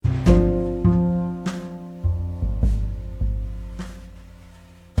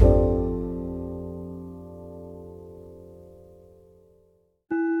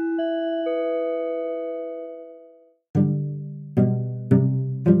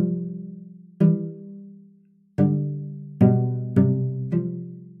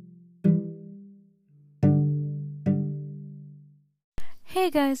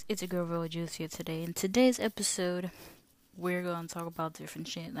guys, it's your girl Real Juice here today. In today's episode, we're gonna talk about different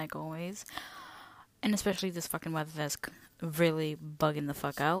shit like always, and especially this fucking weather that's really bugging the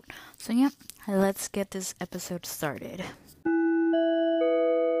fuck out. So yeah, let's get this episode started.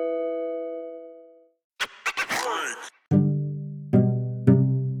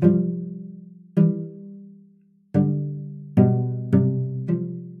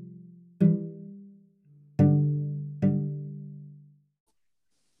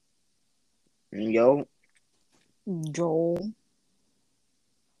 Yo, Joel.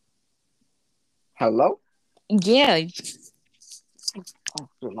 hello? Yeah, Oh,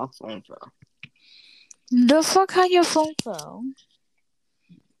 shit, my phone fell. the fuck how your phone fell?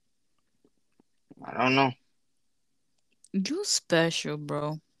 I don't know. You special,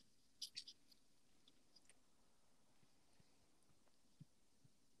 bro.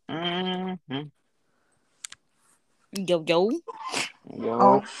 Mm-hmm. Yo, yo.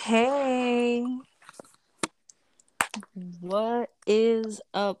 Yo, Okay. What is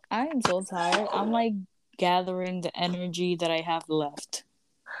up? I am so tired. I'm like gathering the energy that I have left.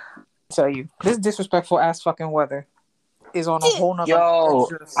 Tell you, this disrespectful ass fucking weather is on a whole nother level.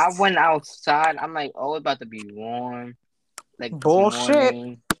 yo, I went outside. I'm like, oh, it's about to be warm. Like this Bullshit.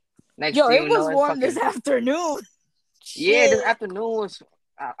 morning. Next Yo, thing it you was know, it's warm this fucking. afternoon. Yeah, this Shit. afternoon was.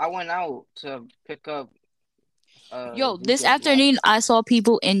 I went out to pick up. Yo, this Rico's lunch. afternoon I saw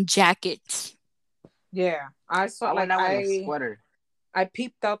people in jackets. Yeah, I saw. I Like went out in a sweater. I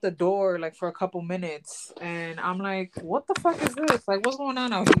peeped out the door like for a couple minutes, and I'm like, "What the fuck is this? Like, what's going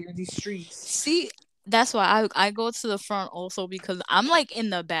on out here in these streets?" See, that's why I go to the front also because I'm like in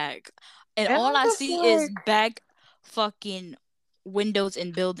the back, and And all I'm I just see is like, back fucking windows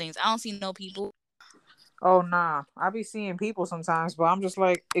in buildings. I don't see no people. "Oh nah." I be seeing people sometimes, but I'm just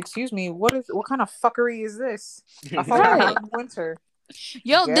like, "Excuse me, what kind of fuckery is this?" I thought we were Right. in winter.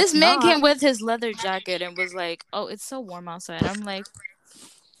 Yo, Guess this man not. came with his leather jacket and was like, "Oh, it's so warm outside." I'm like,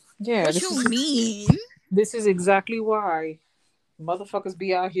 Yeah, "What you mean?" this is exactly why motherfuckers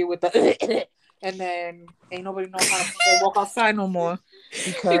be out here with the and then ain't nobody know how to walk outside no more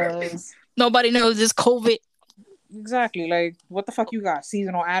because Nobody knows this COVID. exactly, like, what the fuck you got?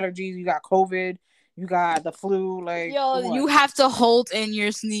 Seasonal allergies, you got COVID, you got the flu, like, Yo, what? you have to hold in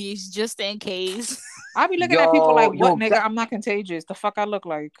your sneeze just in case. I be looking at people like, what, Yo, nigga? I'm not contagious. The fuck I look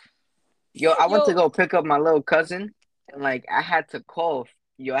like? yo, I went to Yo, go pick up my little cousin, and like I had to cough.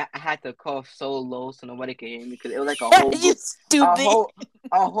 Yo, I had to cough so low so nobody could hear me because it was like a whole you group, a stupid.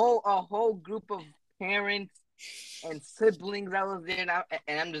 whole group of parents and siblings that was there,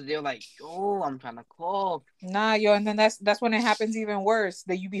 and I'm just there like, yo, I'm trying to cough. Nah, yo, and then that's when it happens even worse.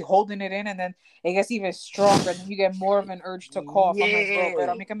 That you be holding it in, and then it gets even stronger, and then you get more of an urge to cough. I'm like, bro, pero a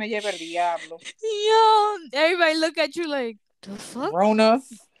Yeah, mí que me lleve el diablo. Yo, everybody look at you like, the fuck? Rona.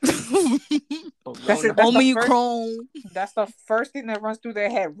 That's it. Omicron. That's the first thing that runs through their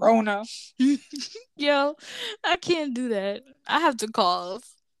head. Rona. Yo, I can't do that. I have to cough.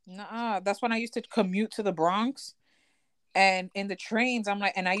 Nah, that's when I used to commute to the Bronx, and in the trains, I'm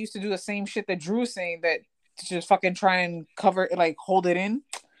like, and I used to do the same shit that Drew's saying, that to just fucking try and cover it, like hold it in.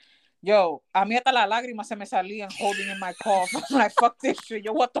 Yo, a mí hasta las lágrimas se me salían holding in my cough. I'm like, fuck this shit.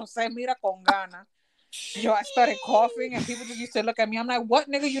 Yo, what the say? Mira con gana. Yo, I started coughing, and people just used to look at me. I'm like, what,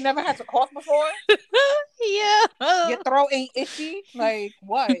 nigga? You never had to cough before? Yeah. Your throat ain't itchy? Like,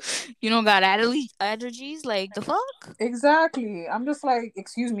 what? You don't got allergies? Like, the fuck? Exactly. I'm just like,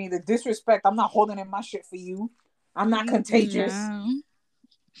 excuse me, the disrespect. I'm not holding in my shit for you. I'm not contagious.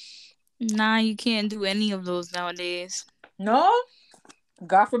 Nah, you can't do any of those nowadays. No?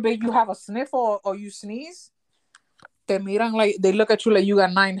 God forbid you have a sniff or you sneeze. Te miran like, they look at you like you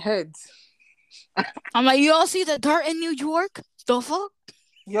got 9 heads. I'm like, you don't see the dirt in New York? The fuck?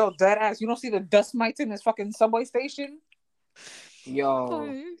 Yo, dead ass. You don't see the dust mites in this fucking subway station?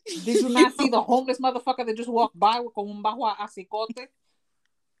 yo, Did you not see the homeless motherfucker that just walked by with un bajo a cicote?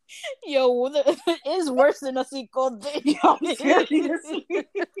 Yo, it's worse than a cicote. Yo, seriously.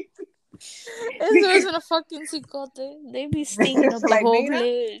 It's worse than a fucking cicote. They be stinking up the Like, whole mira?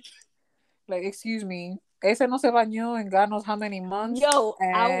 place. Like, excuse me. Ese no se bañó in God knows how many months. Yo,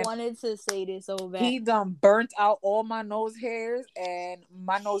 I and wanted to say this so bad. he done burnt out all my nose hairs, and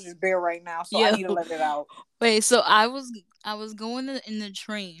my nose is bare right now, so I need to let it out. Wait, so I was going in the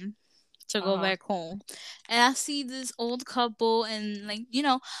train to go back home, and I see this old couple, and like, you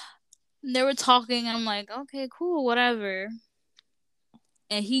know, they were talking. I'm like, okay, cool, whatever.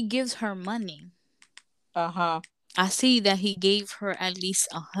 And he gives her money. I see that he gave her at least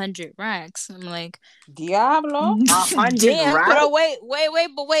 100 racks. I'm like, Diablo. 100 damn, racks? but wait.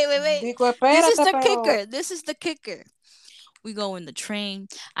 Digo, This is the espérate, pero... kicker. This is the kicker. We go in the train.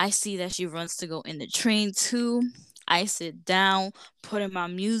 I see that she runs to go in the train too. I sit down, put in my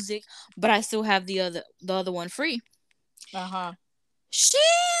music, but I still have the other one free. She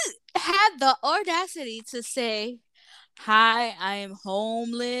had the audacity to say, "Hi, I am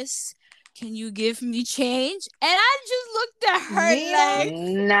homeless. Can you give me change?" And I just looked at her like,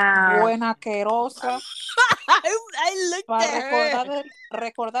 nah. Buena querosa. I looked at her.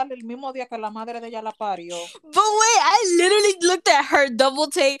 Recordar el mismo día que la madre de ella la parió. But wait, I literally looked at her double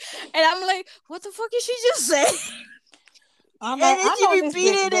take, and I'm like, what the fuck did she just say? I'm like, and then she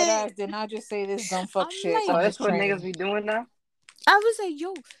repeated it. Did not just say this dumb fuck shit. Like, so that's what niggas be doing now? I was like,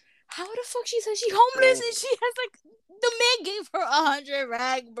 yo, how the fuck she said she homeless and she has like, the man gave her 100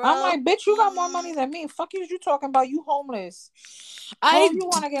 rag, bro. I'm like, bitch, you got more money than me. Fuck you talking about? You homeless. You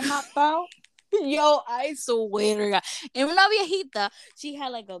want to get knocked out? Yo, I swear. And una viejita, she had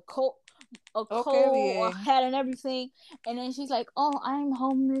like a coat, a hat and everything. And then she's like, oh, I'm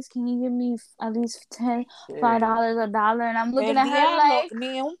homeless. Can you give me at least $5, $1? And I'm looking at her like,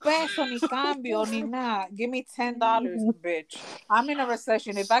 ni un peso, ni cambio, ni nada. Give me $10, bitch. I'm in a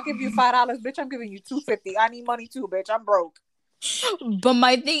recession. If I give you $5, bitch, I'm giving you $2.50. I need money too, bitch. I'm broke. But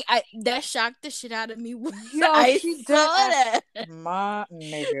my thing, that shocked the shit out of me. Yo, I saw that. My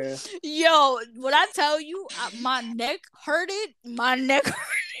nigga. Yo, when I tell you, my neck hurted. My neck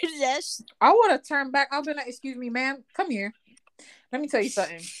hurted. Yes. I would have turned back. I'll be like, excuse me, ma'am. Come here. Let me tell you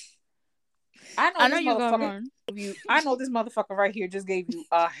something. I know you gonna run. I know this motherfucker right here just gave you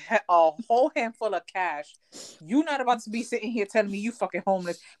a whole handful of cash. You not about to be sitting here telling me you fucking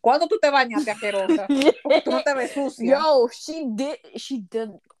homeless. ¿Cuándo tú te bañaste, asquerosa? Porque tú no te ves sucia. Yo,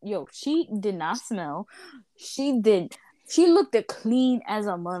 she did not smell. She looked clean as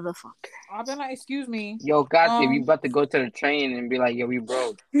a motherfucker. I've been like, excuse me. Yo, Gotti, we about to go to the train and be like, yo, we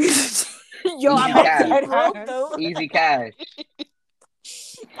broke. Yo, I'm actually broke though. Easy cash.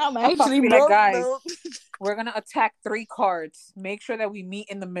 I'm actually broke, guys. though. We're gonna attack 3 cards. Make sure that we meet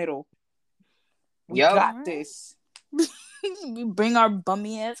in the middle. We got this. We bring our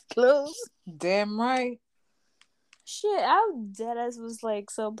bummy ass clothes. Damn right. Shit, our deadass was like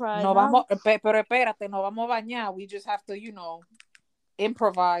surprised. Pero espérate, no vamos a bañar. We just have to,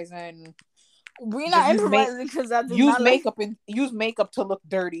 improvise and. We're not improvising because I do use makeup and use makeup to look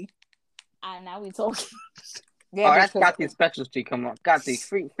dirty. Now we talking. Yeah, that's Kathy's specialty. Come on, Kathy,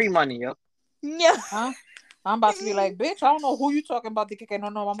 free money, yo. Yeah. Huh? I'm about to be like, bitch, I don't know who you talking about. Que no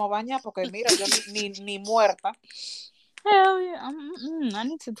vamos a bañar porque mira, yo ni muerta. Hell yeah. I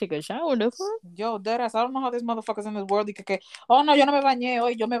need to take a shower, the fuck? Yo, deadass, I don't know how this motherfucker's in this world. Oh, no, yo no me bañé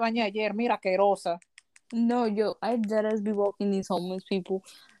hoy. Yo me bañé ayer. Mira, querosa. No, yo, I deadass be walking these homeless people.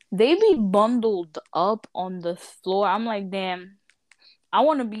 They be bundled up on the floor. I'm like, damn. I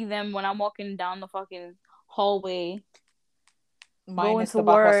want to be them when I'm walking down the fucking hallway. Going to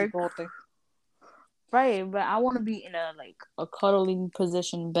work. Right, but I want to be in a cuddling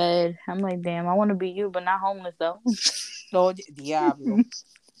position bed. I'm like, damn, I want to be you, but not homeless though. Oh, diablo.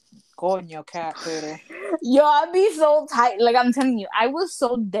 Coño, cat, pero. Yo, I be so tight. Like, I'm telling you, I was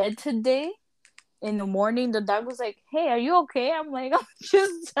so dead today. In the morning, the dog was like, hey, are you okay? I'm like, I'm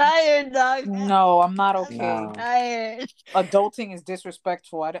just tired, dog. No, I'm not okay. I'm tired. Adulting is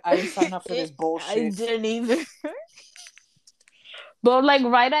disrespectful. I didn't sign up for this bullshit. I didn't either. But like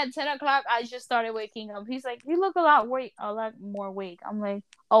right at 10 o'clock, I just started waking up. He's like, you look a lot more awake. I'm like,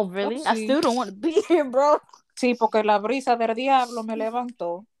 oh, really? Oopsie. I still don't want to be here, bro. Sí, porque la brisa del diablo me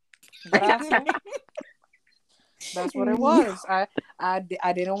levantó. Gracias. That's what it was. I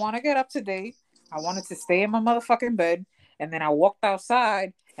didn't want to get up today. I wanted to stay in my motherfucking bed. And then I walked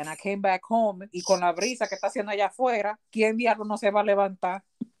outside and I came back home. Y con la brisa que está haciendo allá afuera, ¿quién diablo no se va a levantar?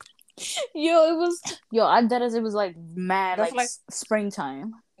 I did as it was like mad, like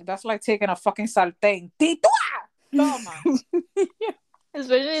springtime. That's like taking a fucking sartén. Titua! Toma.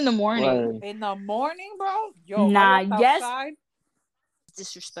 Especially in the morning. In the morning, bro? Yo, outside.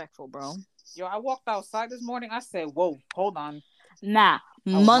 Disrespectful, bro. Yo, I walked outside this morning. I said, whoa, hold on. Nah,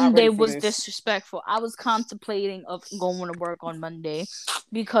 Monday was disrespectful. I was contemplating of going to work on Monday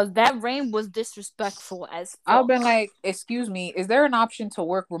because that rain was disrespectful as fuck. I've been like, excuse me, is there an option to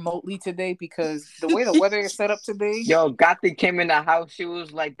work remotely today? Because the way the weather is set up today. Yo, Gotti came in the house. She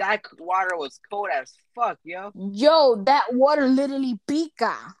was like, that water was cold as fuck, yo. Yo, that water literally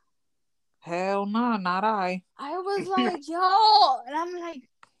pica. Hell no, not I. I was like, yo. And I'm like,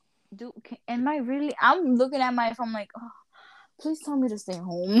 dude, am I really? I'm looking at my phone like, oh. Please tell me to stay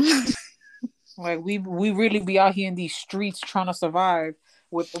home. Like we really be out here in these streets trying to survive.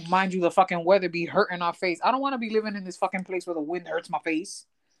 With, mind you, the fucking weather be hurting our face. I don't want to be living in this fucking place where the wind hurts my face.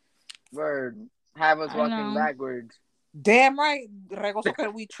 Bird, have us walking backwards. Damn right, Regoso,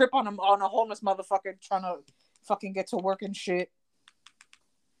 can we trip on a homeless motherfucker trying to fucking get to work and shit.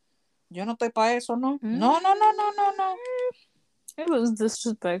 Yo no estoy pa' eso, no. No. It was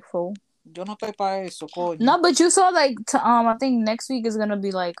disrespectful. Yo no estoy pa' eso, coño. No, but you saw like I think next week is gonna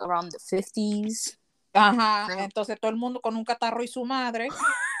be like around the 50s. Ajá, entonces todo el mundo con un catarro y su madre.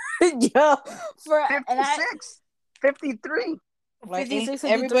 Yo, 56, 53. Like 56,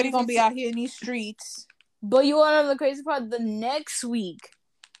 everybody gonna be out here in these streets. But you want to know the crazy part? The next week,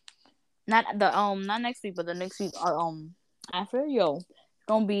 not next week, but the next week, after, it's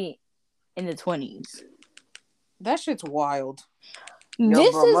gonna be in the 20s. That shit's wild.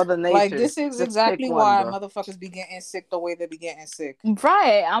 This is exactly why motherfuckers be getting sick the way they be getting sick.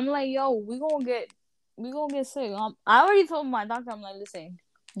 Right. I'm like, yo, we gonna get sick. I already told my doctor, I'm like, listen,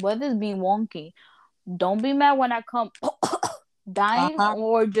 weather's being wonky. Don't be mad when I come dying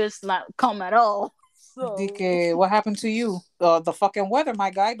or just not come at all. So. What happened to you? The fucking weather,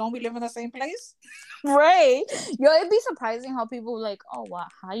 my guy. Don't we live in the same place? Right. Yo, it'd be surprising how people like, oh wow,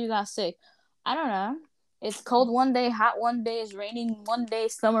 how you got sick? I don't know. It's cold one day, hot one day, it's raining one day,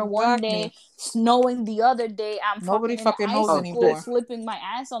 summer one day, snowing the other day. I'm nobody fucking knows anymore. Flipping my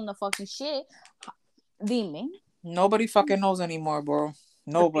ass on the fucking shit. Dime. Nobody fucking knows anymore, bro.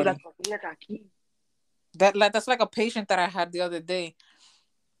 Nobody. That's like a patient that I had the other day.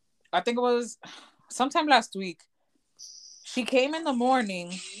 I think it was sometime last week. She came in the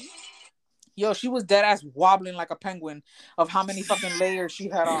morning. Yo, she was dead ass wobbling like a penguin of how many fucking layers she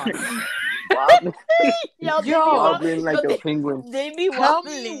had on. Wobbling like a penguin. They be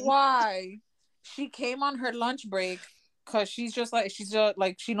wobbling. Tell me why she came on her lunch break, because she's just like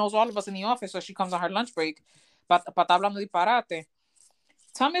she knows all of us in the office, so she comes on her lunch break. Pa hablando disparate.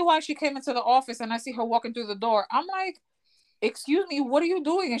 Tell me why she came into the office and I see her walking through the door. I'm like, excuse me, what are you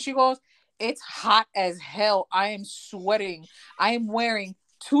doing? And she goes, it's hot as hell. I am sweating. I am wearing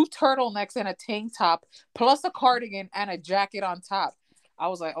 2 turtlenecks and a tank top, plus a cardigan and a jacket on top. I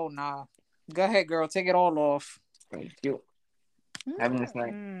was like, oh, nah. Go ahead, girl. Take it all off. Thank you. Having this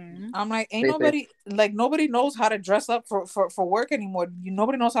night. I'm like, nobody knows how to dress up for work anymore.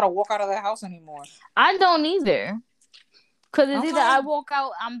 Nobody knows how to walk out of their house anymore. I don't either. Because it's either I walk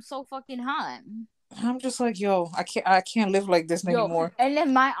out, I'm so fucking hot. I'm just like, yo, I can't live like this anymore. And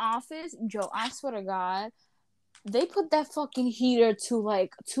in my office, I swear to God, they put that fucking heater to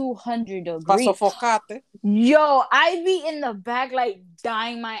like 200 degrees. Pa sofocate. Yo, I be in the back like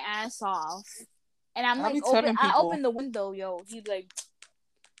dying my ass off. And I'm like, I open the window, yo. He's like,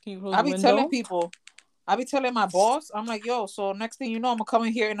 I be telling people, I be telling my boss, I'm like, yo, so next thing you know, I'm gonna come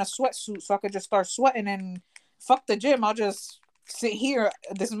in here in a sweatsuit so I could just start sweating and fuck the gym. I'll just sit here.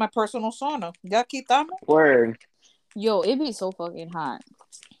 This is my personal sauna. Ya quitamos. Word. Yo, it be so fucking hot.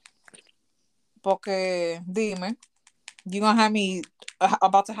 Porque, dime, you gonna have me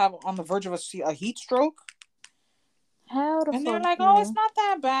about to have on the verge of a heat stroke? And they're like, oh, it's not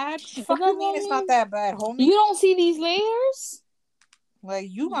that bad. Fuck you mean it's not that bad, homie? You don't see these layers? Like,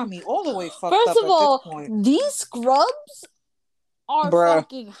 you got me all the way fucked up. First of all, these scrubs are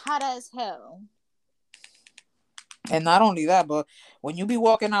fucking hot as hell. And not only that, but when you be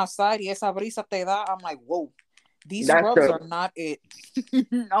walking outside y esa brisa te da, I'm like, whoa, these scrubs are not it.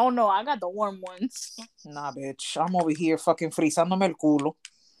 No, I got the warm ones. Nah, bitch. I'm over here fucking frizándome el culo.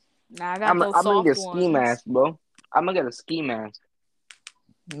 Nah, I got those I'm soft gonna get a ski mask, bro. I'm gonna get a ski mask.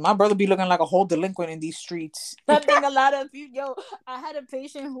 My brother be looking like a whole delinquent in these streets. I think a lot of people, yo, I had a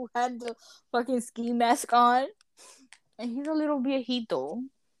patient who had the fucking ski mask on, and he's a little viejito.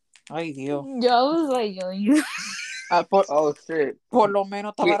 Ay, Dios. Yo, I was like, yo, you... oh, shit. Por lo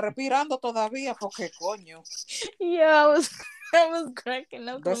menos estaba respirando todavía, porque coño. Yeah, I was cracking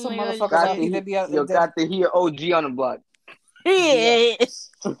up. There's some motherfuckers you got to hear OG on the block. Yeah.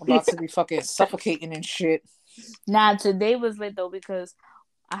 About to be fucking suffocating and shit. Nah, today was lit though because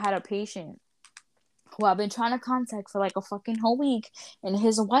I had a patient who I've been trying to contact for like a fucking whole week, and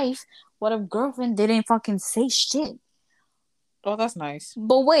his wife, what a girlfriend, didn't fucking say shit. Oh, that's nice.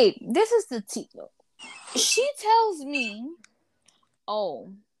 But wait, this is the tea. She tells me,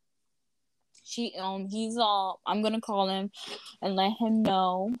 oh, he's I'm gonna call him and let him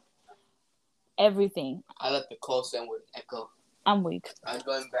know everything. I left the call send with echo. I'm weak. I'm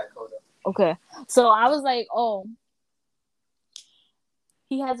going back. Hold up. Okay, so I was like, oh,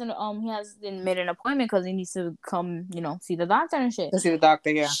 he hasn't made an appointment because he needs to come, see the doctor and shit. To see the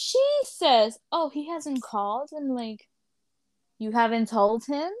doctor, yeah. She says, oh, he hasn't called and like, you haven't told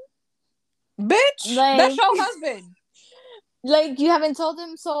him? Bitch, like, that's your husband. Like, you haven't told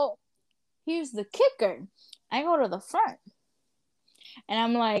him? So, here's the kicker. I go to the front. And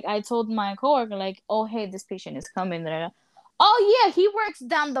I'm like, I told my coworker, like, oh, hey, this patient is coming. Oh, yeah, he works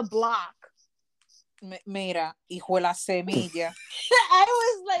down the block. Mira, hijo de la semilla. I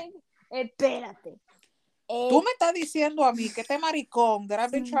was like, espérate. Tú me estás diciendo a mí que este maricón that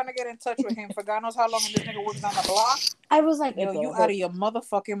I've been trying to get in touch with him for God knows how long and this nigga works down the block? I was like, yo, you out of your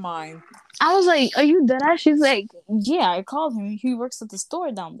motherfucking mind. I was like, are you dead ass? She's like, yeah, I called him. He works at the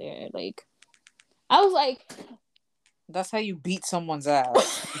store down there. Like, I was like, that's how you beat someone's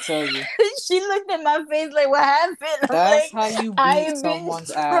ass, I tell you. She looked at my face like, what happened? That's like, how you beat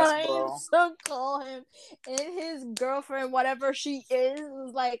someone's ass, bro. To call him, and his girlfriend, whatever she is,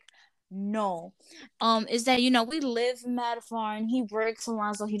 was like, no. Is that, we live in Matterford and he works a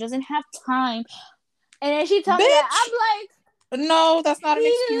lot, so he doesn't have time. And then she told me that. I'm like, no, that's not an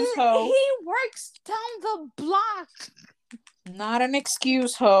excuse, ho. He works down the block. Not an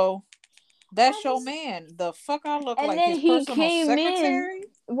excuse, ho. That's your man. The fuck I look like his personal secretary?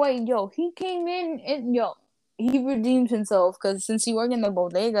 Wait, he came in and he redeemed himself because since he worked in the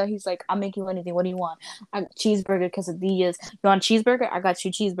bodega, he's like, I'll make you anything. What do you want? I got cheeseburger, quesadillas. You want a cheeseburger? I got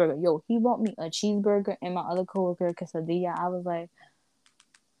you cheeseburger. He bought me a cheeseburger and my other coworker quesadilla. I was like,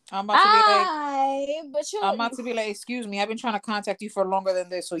 I'm about to be like, excuse me, I've been trying to contact you for longer than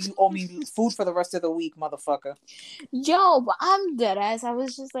this, so you owe me food for the rest of the week, motherfucker. But I'm dead ass. I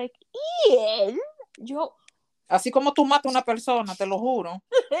was just like, yeah. Así como tú matas una persona, te lo juro.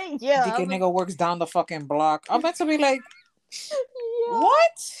 Yeah. The nigga works down the fucking block. I'm about to be like,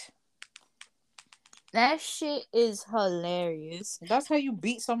 what? That shit is hilarious. That's how you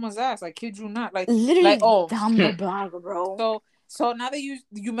beat someone's ass. I kid you not. Like, literally down the block, bro. So now that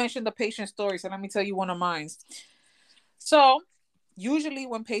you mentioned the patient story, so let me tell you one of mine. So usually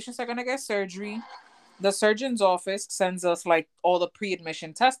when patients are gonna get surgery, the surgeon's office sends us like all the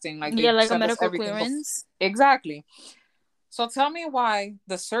pre-admission testing, like a medical clearance. Exactly. So tell me why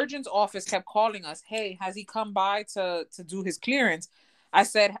the surgeon's office kept calling us. Hey, has he come by to do his clearance? I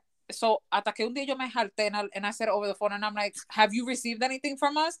said, so hasta que un día yo me jalté and I said over the phone, and I'm like, have you received anything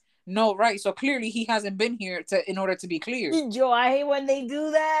from us? No, right. So clearly he hasn't been here in order to be cleared. I hate when they do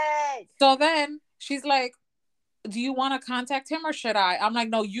that. So then she's like, do you want to contact him or should I? I'm like,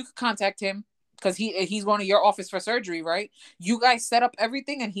 no, you could contact him because he's going to your office for surgery, right? You guys set up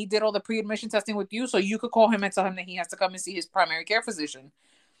everything and he did all the pre-admission testing with you, so you could call him and tell him that he has to come and see his primary care physician.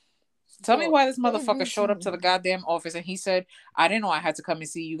 Tell me why this motherfucker showed up to the goddamn office and he said, I didn't know I had to come and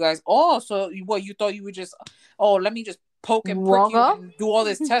see you guys. Oh, so what, you thought you would just, let me just poke and prick you and do all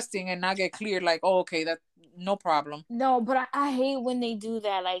this testing and not get cleared? Like, oh, okay, that's no problem. No, but I hate when they do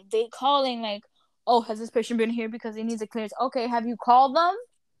that. Like, they calling like, oh, has this patient been here because he needs a clearance? Okay, have you called them?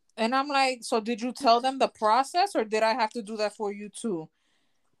 And I'm like, so did you tell them the process or did I have to do that for you too?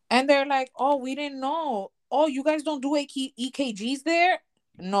 And they're like, oh, we didn't know. Oh, you guys don't do EKGs there?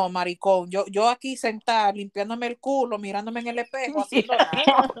 No, maricón. Yo aquí sentada, limpiándome el culo, mirándome en el espejo, haciendo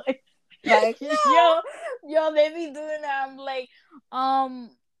nada. Like, yo, they be doing that. I'm like, I'm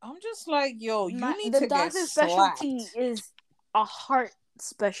just like, yo, you need to get slapped. The doctor's specialty is a heart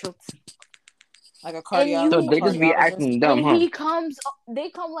specialty. Like a cardiologist. So they just be acting dumb, huh? They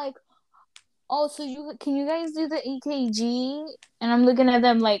come like, oh, so can you guys do the EKG? And I'm looking at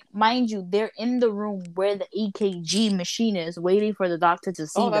them like, mind you, they're in the room where the EKG machine is, waiting for the doctor to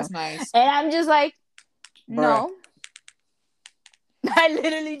see them. Oh, that's nice. And I'm just like, no. I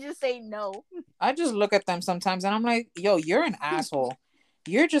literally just say no. I just look at them sometimes and I'm like, yo, you're an asshole.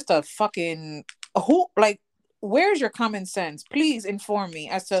 You're just a fucking where's your common sense? Please inform me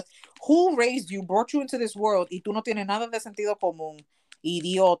as to who raised you, brought you into this world, y tú no tienes nada de sentido común,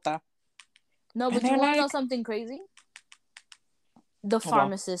 idiota. No, but you want to know something crazy? The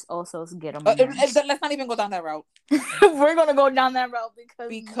pharmacist also get them. Let's not even go down that route. We're gonna go down that route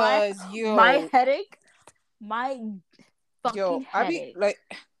because my headache, my fucking headache.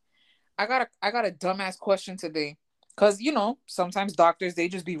 I got a dumbass question today. Because, sometimes doctors, they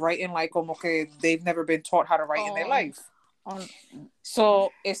just be writing like, okay, they've never been taught how to write in their life.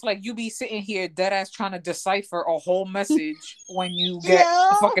 So it's like you be sitting here dead ass trying to decipher a whole message when you get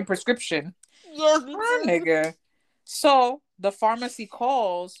a fucking prescription. Yes, nigga. So the pharmacy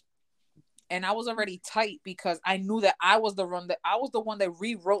calls and I was already tight because I knew that I was the one that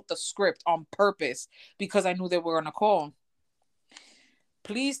rewrote the script on purpose because I knew they were gonna call.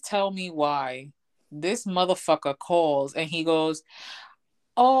 Please tell me why this motherfucker calls and he goes,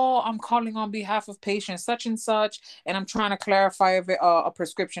 oh, I'm calling on behalf of patient such and such, and I'm trying to clarify a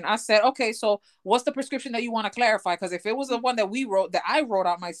prescription. I said, okay, so what's the prescription that you want to clarify? Because if it was the one that I wrote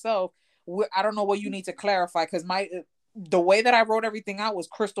out myself, I don't know what you need to clarify because the way that I wrote everything out was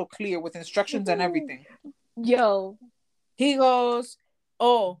crystal clear with instructions and everything. Yo. He goes,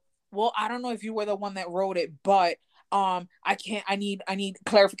 oh, well, I don't know if you were the one that wrote it, but I need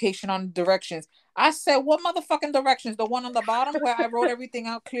clarification on directions. I said, what motherfucking directions? The one on the bottom where I wrote everything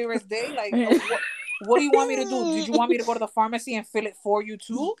out clear as day? Like, what do you want me to do? Did you want me to go to the pharmacy and fill it for you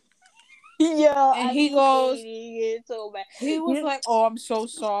too? Yo, and he goes, it so bad. He was like, oh, I'm so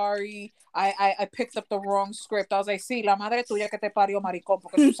sorry. I picked up the wrong script. I was like, sí, la madre tuya que te parió, maricón,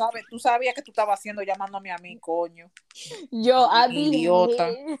 porque tú sabías que tú estabas haciendo llamándome a mí, coño. Yo, I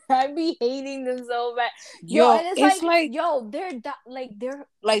be hating them so bad. Yo, and it's like yo, they're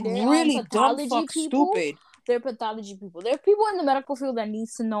really dumb, fuck, people. stupid. They're pathology people. There are people in the medical field that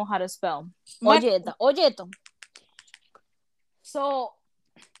needs to know how to spell. Oye. So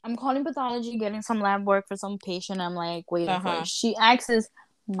I'm calling pathology, getting some lab work for some patient. I'm like, waiting for it. She asks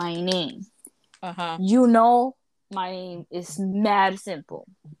my name. You know, my name is mad simple.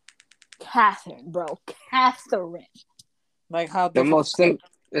 Catherine, bro. Catherine. Like how the most simple.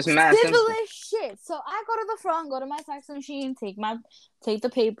 It's mad simple as shit. So I go to the front, go to my fax machine, take the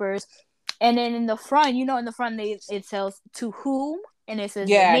papers, and then in the front, it tells to whom, and it says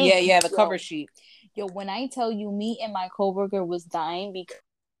the cover sheet. Yo, when I tell you, me and my coworker was dying because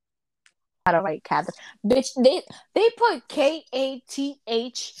how to write Catherine, bitch. They put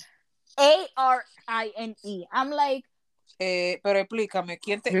KATHARINE. I'm like, pero explícame,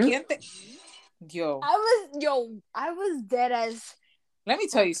 ¿quién te? I was dead as. Let me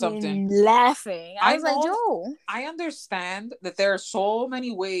tell you something. Laughing. I was like, yo. I understand that there are so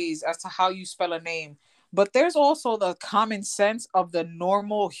many ways as to how you spell a name, but there's also the common sense of the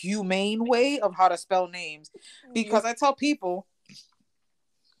normal, humane way of how to spell names. Because I tell people,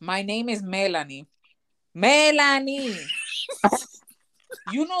 my name is Melanie. Melanie.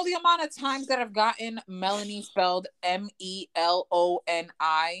 You know the amount of times that I've gotten Melanie spelled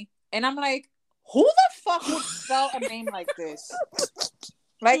MELONI? And I'm like, who the fuck would spell a name like this?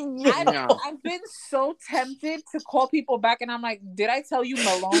 Like, I've been so tempted to call people back, and I'm like, did I tell you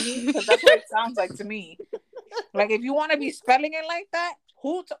Maloney? Because that's what it sounds like to me. Like, if you want to be spelling it like that,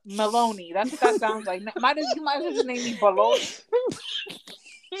 Maloney? That's what that sounds like. You might as well just name me Baloney.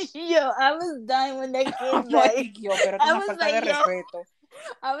 Yo, I was dying when they came back.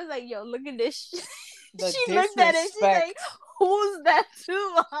 I was like, yo, look at this shit. She looked at it. She's like, who's that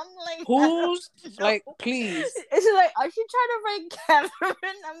too? I'm like, who's like, please. She's like, are you trying to write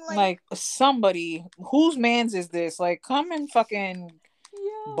Catherine? I'm like, somebody whose man's is this? Like, come and fucking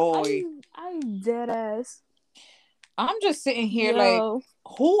boy. I'm dead ass. I'm just sitting here like,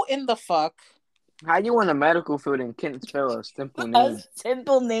 who in the fuck? How you in the medical field and can't spell a simple name? A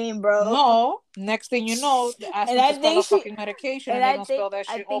simple name, bro. No. Next thing you know, they ask you to spell a fucking medication and they don't spell that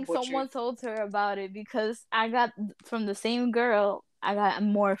shit. I think someone told her about it because I got from the same girl. I got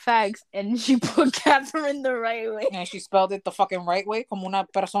more facts and she put Catherine the right way. And she spelled it the fucking right way, como una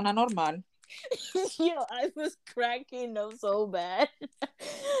persona normal. Yo, I was cracking up so bad.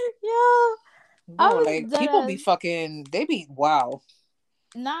 Yo, bro, like people be fucking. They be wow.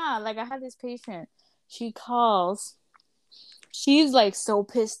 Nah, like I had this patient. She calls. She's like so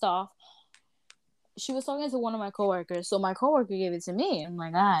pissed off. She was talking to one of my coworkers, so my coworker gave it to me. I'm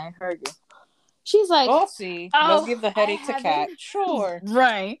like, I heard you. She's like, let's give the headache to Kat. Sure.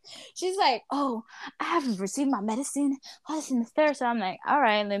 Right. She's like, I haven't received my medicine. What's in the third? So I'm like, all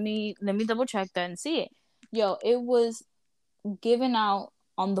right, let me double check that and see it. Yo, it was given out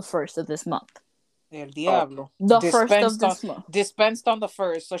on the 1st of this month. El diablo. The dispensed 1st of this month. Dispensed on the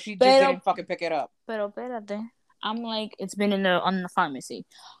 1st, so she just didn't fucking pick it up. Pero espérate. I'm like, it's been on the pharmacy.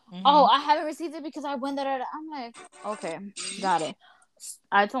 Mm-hmm. Oh, I haven't received it because I went there. I'm like, okay, got it.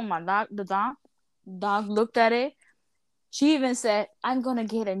 I told my doc, the doc looked at it. She even said, I'm gonna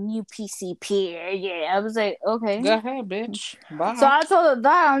get a new PCP. Yeah, I was like, okay. Go ahead, bitch. Bye. So I told the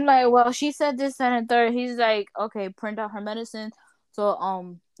doc, I'm like, well, she said this and the third. He's like, okay, print out her medicine.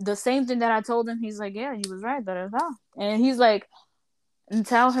 So the same thing that I told him, he's like, yeah, you was right, and he's like, and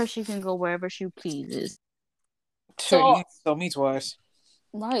tell her she can go wherever she pleases. So you told me twice.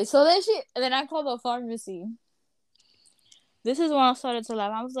 Right. So then I called the pharmacy. This is when I started to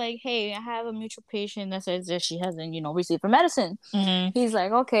laugh. I was like, hey, I have a mutual patient that says that she hasn't, received her medicine. Mm-hmm. He's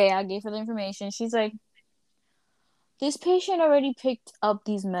like, okay, I gave her the information. She's like, this patient already picked up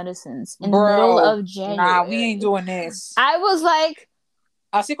these medicines in the middle of January. Nah, we ain't doing this. I was like,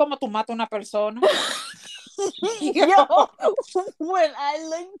 así como tú matas una persona. Yo, when I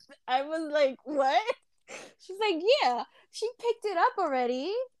looked, I was like, what? She's like, yeah, she picked it up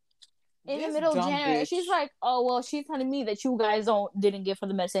already in the middle of January. Bitch. She's like, oh, well, she's telling me that you guys didn't give her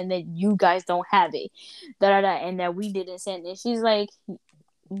the medicine, that you guys don't have it, and that we didn't send it. She's like,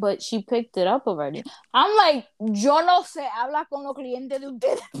 but she picked it up already. I'm like, yo no sé, habla con los clientes de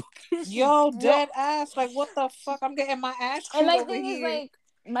ustedes. Yo, dead ass. Like, what the fuck? I'm getting my ass chewed And my over thing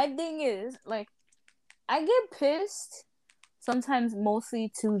here. is, like, I get pissed sometimes,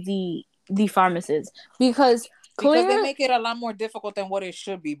 mostly to the pharmacists because they make it a lot more difficult than what it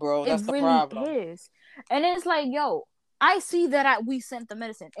should be, bro. That's the problem. It is. And it's like, yo, I see that we sent the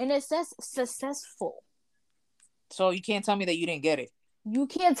medicine and it says successful. So you can't tell me that you didn't get it. You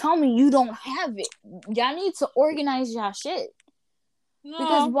can't tell me you don't have it. Y'all need to organize y'all shit. No.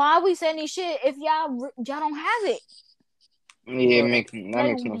 Because why are we sending shit if y'all don't have it? Yeah, that makes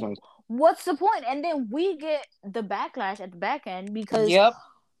no sense. What's the point? And then we get the backlash at the back end because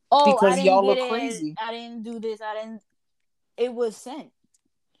because y'all look crazy. I didn't do this. It was sent.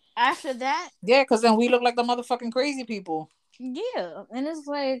 After that, because then we look like the motherfucking crazy people. Yeah, and it's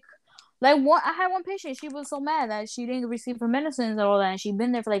like what I had one patient. She was so mad that she didn't receive her medicines and all that, and she'd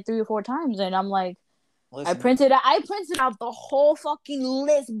been there for like 3 or 4 times. And I'm like, listen. I printed out the whole fucking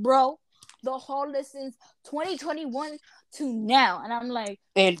list, bro. The whole list since 2021 to now, and I'm like,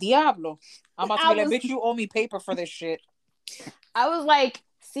 El diablo! I'm about to be like, bitch, you owe me paper for this shit. I was like,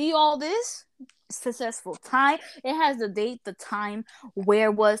 see all this successful time. It has the date, the time,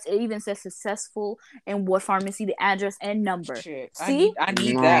 where was it, even says successful, and what pharmacy, the address and number. Shit. See, I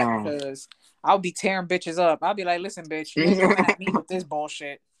need that because I'll be tearing bitches up. I'll be like, listen, bitch, you ain't coming at me with this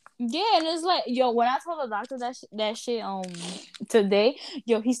bullshit. Yeah, and it's like, yo, when I told the doctor that shit today,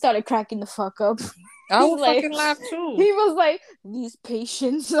 yo, he started cracking the fuck up. I would fucking laugh too. He was like, these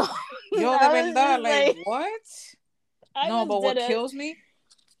patients. Yo, de verdad, like what? No, but what kills me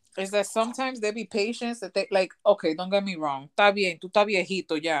is that sometimes there be patients that they like, okay, don't get me wrong. Está bien, tú estás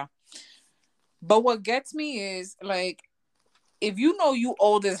viejito ya. But what gets me is like, if you know you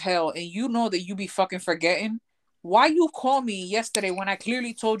old as hell and you know that you be fucking forgetting, why you call me yesterday when I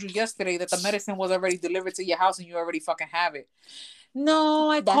clearly told you yesterday that the medicine was already delivered to your house and you already fucking have it?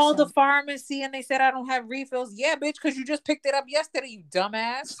 No, I called the pharmacy and they said I don't have refills. Yeah, bitch, because you just picked it up yesterday, you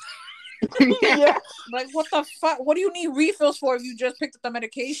dumbass. Yeah. Like, what the fuck? What do you need refills for if you just picked up the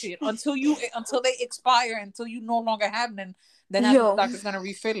medication? Until they expire, until you no longer have them, then the doctor's gonna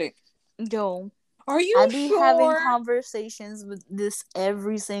refill it. Yo. Are you sure? I be having conversations with this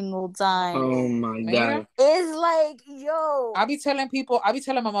every single time. Oh my God. It's like, yo. I be telling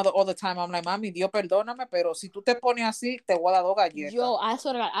my mother all the time, I'm like, mami, Dios perdóname, pero si tú te pones así, te voy a dar 2 galletas. Yo, I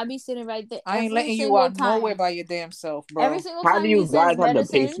swear to God, I be sitting right there. I ain't letting you out nowhere by your damn self, bro. Every single time. How do you guys have the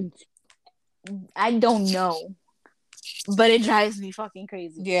patience? I don't know. But it drives me fucking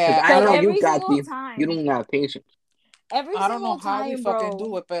crazy. Yeah, I know you got the. You don't have patience. I don't know how we fucking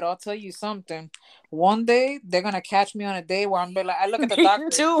do it, but I'll tell you something. One day they're gonna catch me on a day where I'm like, I look at the doctor.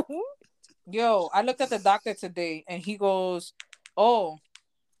 Too. Yo, I looked at the doctor today, and he goes, "Oh,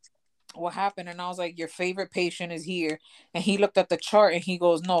 what happened?" And I was like, "Your favorite patient is here." And he looked at the chart, and he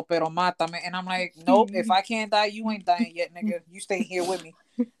goes, "No, pero mátame." And I'm like, "Nope. If I can't die, you ain't dying yet, nigga. You stay here with me."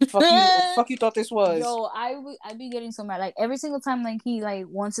 Fuck you thought this was? Yo, I be getting so mad. Like every single time, like he like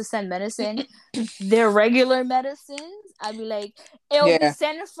wants to send medicine, their regular medicines, I be like, it'll be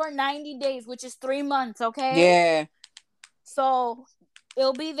sent for 90 days, which is 3 months. Okay. Yeah. So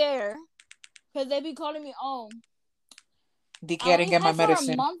it'll be there, cause they be calling me. Oh, I didn't get my medicine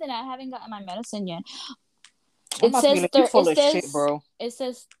for a month, and I haven't gotten my medicine yet. It says you full of shit, bro. It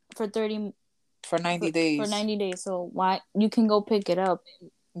says for 90 days. For 90 days. So why you can go pick it up?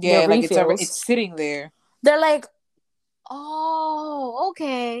 Yeah, like it's sitting there. They're like, oh,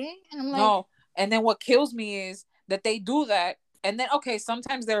 okay. And I'm like, no. And then what kills me is that they do that, and then okay,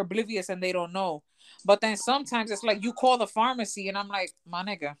 sometimes they're oblivious and they don't know, but then sometimes it's like you call the pharmacy, and I'm like, my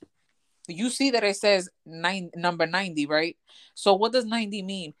nigga, you see that it says number 90, right? So what does 90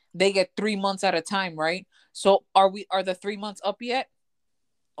 mean? They get 3 months at a time, right? So are the 3 months up yet?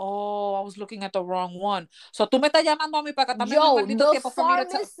 Oh, I was looking at the wrong one. So tú me estás llamando a mí para que the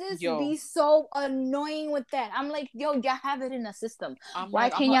pharmacists be so annoying with that. I'm like, yo, y'all have it in the system. Why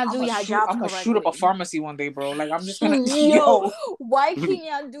can't y'all do your job correctly? I'm gonna shoot up a pharmacy one day, bro. Like, I'm just gonna why can't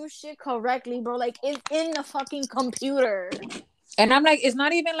y'all do shit correctly, bro? Like, it's in the fucking computer. And I'm like, it's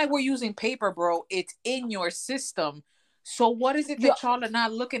not even like we're using paper, bro. It's in your system. So what is it that y'all are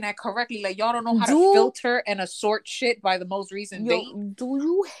not looking at correctly? Like, y'all don't know how to filter and assort shit by the most recent date? Do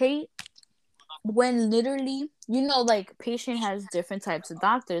you hate when literally, like, patient has different types of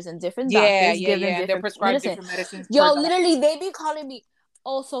doctors and different doctors give them different they're prescribed different medicines. Literally, they be calling me,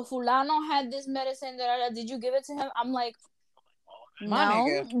 oh, so Fulano had this medicine. Did you give it to him? I'm like,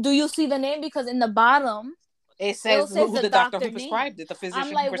 no. Do you see the name? Because in the bottom, it says who the doctor who prescribed it, the physician.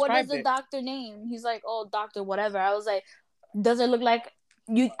 I'm like, who what is prescribed the doctor name? He's like, oh, doctor, whatever. I was like, does it look like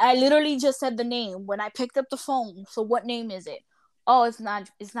I literally just said the name when I picked up the phone. So what name is it? Oh, it's not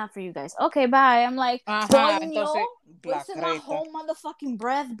for you guys. Okay, bye. I'm like, Entonces, wasting my whole motherfucking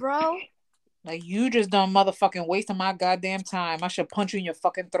breath, bro. Like, you just done motherfucking wasting my goddamn time. I should punch you in your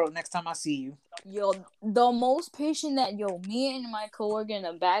fucking throat next time I see you. Yo, the most patient that me and my coworker in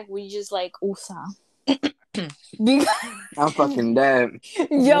the back, we just like USA. I'm fucking dead.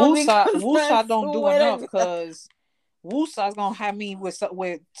 Yo, Wusa don't do enough because Wusa's gonna have me with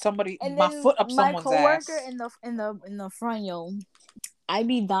somebody, and my foot up someone's ass. My coworker in the front, yo, I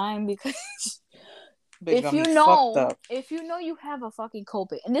be dying because if you know you have a fucking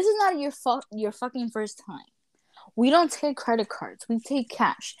copay, and this is not your fucking first time. We don't take credit cards. We take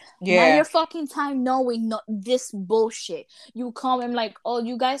cash. Yeah. Not your fucking time knowing this bullshit. You come and like, oh,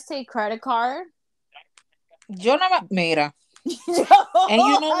 you guys take credit card? Yo no mira.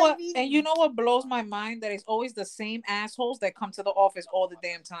 And you know what blows my mind? That it's always the same assholes that come to the office all the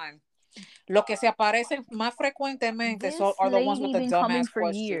damn time. Lo que se aparecen más frecuentemente are the ones with the dumbass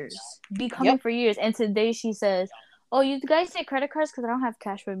questions. Be coming for years. And today she says, oh, you guys take credit cards because I don't have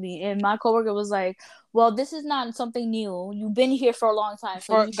cash with me. And my coworker was like, well, this is not something new. You've been here for a long time.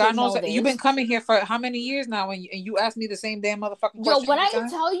 So you God knows you've been coming here for how many years now? And you ask me the same damn motherfucking question. Yo, when I can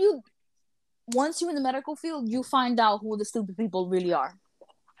tell you, once you're in the medical field, you find out who the stupid people really are.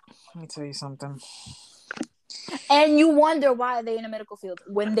 Let me tell you something. And you wonder why they're in the medical field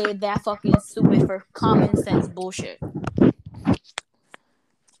when they're that fucking stupid for common sense bullshit.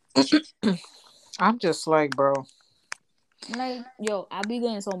 I'm just like, bro. Like, yo, I be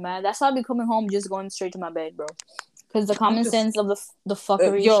getting so mad. That's why I be coming home just going straight to my bed, bro. Because the common sense of the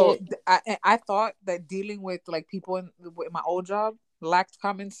fuckery shit. I thought that dealing with like people in my old job lacked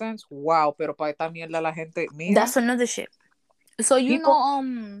common sense. Wow, pero para esta mierda la gente mía. That's another shit. So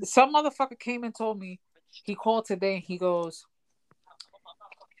some motherfucker came and told me, he called today and he goes,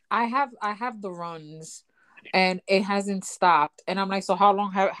 I have the runs and it hasn't stopped. And I'm like, so how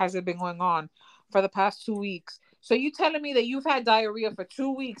long has it been going on? For the past 2 weeks. So you telling me that you've had diarrhea for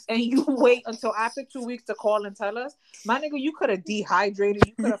 2 weeks and you wait until after 2 weeks to call and tell us? My nigga, you could have dehydrated.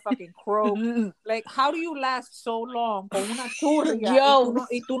 You could have fucking croaked. Like, how do you last so long con una turria? Yo.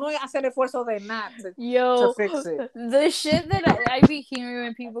 Y tú no hacer esfuerzo de nada to fix it. The shit that I be hearing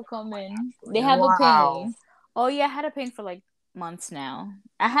when people come in, they have a pain. Oh, yeah, I had a pain for like months now.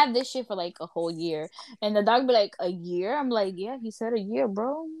 I had this shit for like a whole year. And the doc be like, a year? I'm like, yeah, he said a year,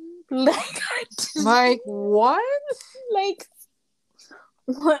 bro. Like what? Like what? Like,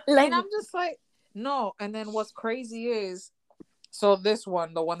 and I'm just like, no. And then what's crazy is, so this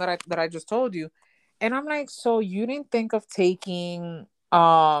one, the one that I just told you, and I'm like, so you didn't think of taking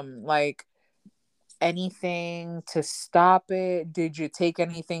like anything to stop it? Did you take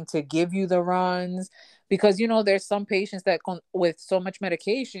anything to give you the runs? Because there's some patients that with so much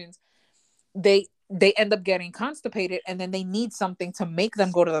medications, they end up getting constipated and then they need something to make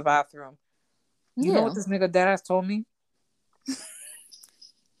them go to the bathroom. You know what this nigga deadass told me?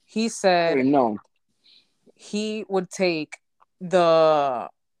 He said no. He would take what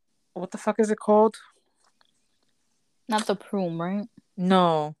the fuck is it called? Not the Prume, right?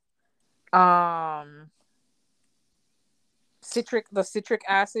 No. The citric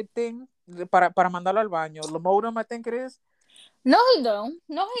acid thing para mandarlo al baño. Lamodum, I think it is. No, he don't.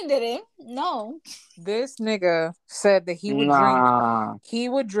 No, he didn't. No. This nigga said that he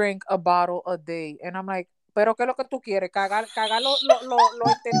would drink a bottle a day. And I'm like, pero qué es lo que tú quieres? Cagar lo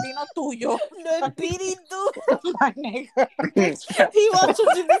intestino tuyo. No espíritu. My nigga. He wants to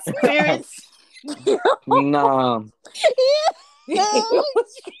do the spirits. No.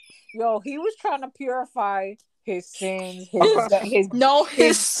 He was trying to purify his sins,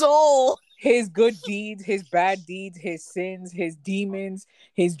 his soul. His good deeds, his bad deeds, his sins, his demons,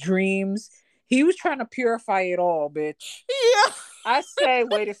 his dreams. He was trying to purify it all, bitch. Yeah. I said,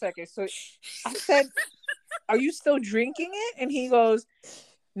 wait a second. So I said, are you still drinking it? And he goes,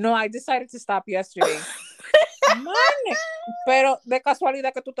 no, I decided to stop yesterday. Man, pero de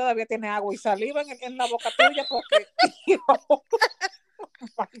casualidad que tú todavía tienes agua y saliva en la boca tuya porque... Oh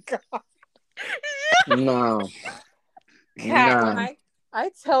my God. No. Cat, no. I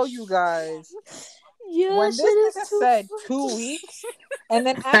tell you guys, when this nigga said 2 weeks, and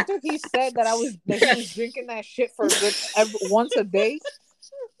then after he said that he was drinking that shit for once a day,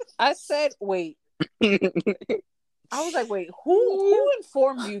 I said, wait. I was like, wait, who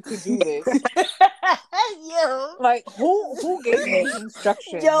informed you to do this? Yo. Like, who gave you these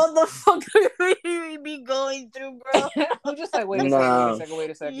instructions? Yo, the fuck we be going through, bro? I'm just like, wait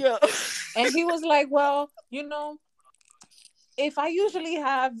a second. Yo. And he was like, well, if I usually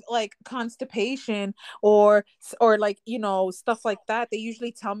have like constipation or like, you know, stuff like that, they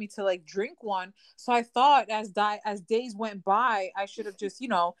usually tell me to like drink one. So I thought as days went by, I should have just, you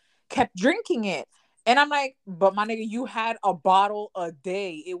know, kept drinking it. And I'm like, but my nigga, you had a bottle a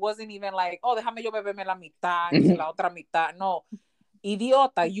day. It wasn't even like, oh, déjame yo beberme la mitad y la otra mitad. No,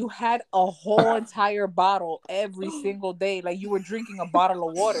 idiota, you had a whole entire bottle every single day. Like you were drinking a bottle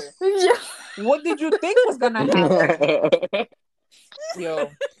of water. What did you think was gonna happen? Yo.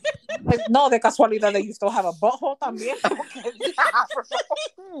 Like, no, de casualidad that you still have a butthole también.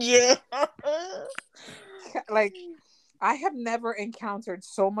 Yeah. Like, I have never encountered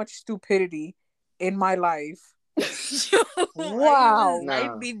so much stupidity in my life. Wow.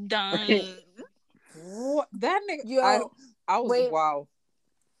 I'd be dying. What? That nigga, Yo, I was, wait. wow.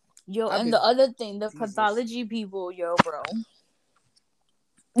 Yo, I've and been- the other thing, the Jesus. pathology people, yo, bro.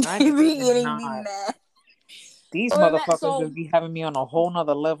 I They be did getting not. me mad. These Or motherfuckers so- just be having me on a whole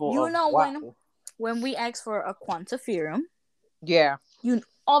nother level You of know wow. when we ask for a quantiferum, Yeah. you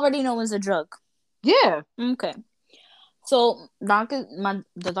already know it's a drug. Yeah. Okay. So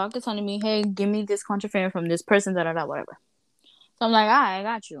the doctor telling me, hey, give me this quantiferum from this person, whatever. So I'm like, alright, I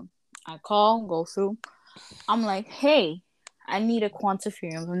got you. I call, go through. I'm like, hey, I need a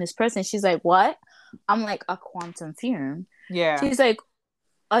quantiferum from this person. She's like, what? I'm like, a quantiferum. Yeah. She's like,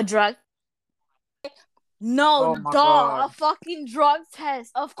 a drug. No, Oh my dog, God. a fucking drug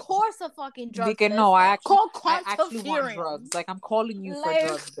test. Of course, a fucking drug Because test. no, I actually want quantiferum. drugs. Like, I'm calling you Like- for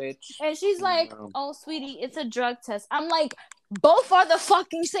drugs, bitch. And she's like, oh, sweetie, it's a drug test. I'm like, both are the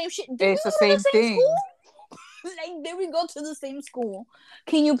fucking same shit. Did It's we the go to same thing. School? Like, did we go to the same school?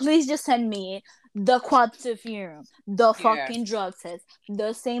 Can you please just send me the quantiferum, the fucking drug test,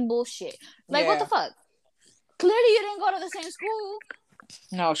 the same bullshit? Like, what the fuck? Clearly, you didn't go to the same school.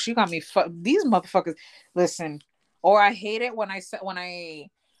 No, she got me. These motherfuckers. Listen, or I hate it when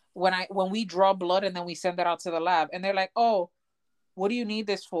when we draw blood and then we send it out to the lab and they're like, oh, what do you need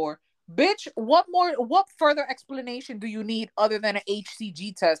this for? Bitch, what further explanation do you need other than an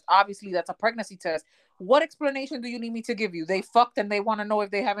HCG test? Obviously, that's a pregnancy test. What explanation do you need me to give you? They fucked and they want to know if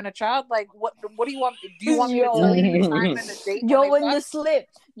they having a child? Like, what do you want? Do you want me to tell you the time and the date? Yo, in the slip.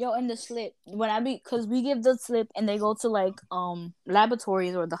 Because we give the slip and they go to like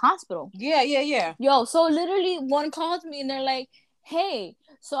laboratories or the hospital. Yeah. Yo, so literally one calls me and they're like, hey,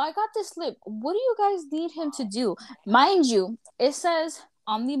 so I got this slip. What do you guys need him to do? Mind you, it says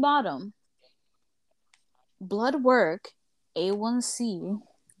on the bottom, blood work, A1C,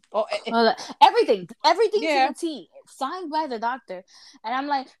 everything to the T, signed by the doctor. And I'm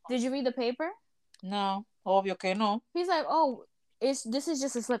like, did you read the paper? No, obvio que no. He's like, oh, this is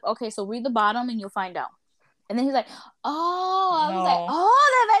just a slip. Okay, so read the bottom and you'll find out. And then he's like, oh, I was like,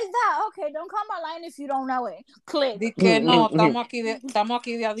 oh, that's that. Okay, don't call my line if you don't know it. Click. Di que no, estamos aquí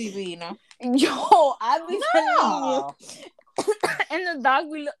de adivina. Yo, I be telling you. And the dog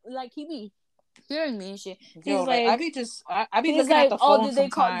be like, he be hearing me and shit. He's Yo, like, I be looking at the phone did they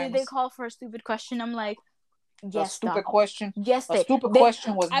sometimes. call for a stupid question? I'm like, yes, a stupid doc. question. Yes, a stupid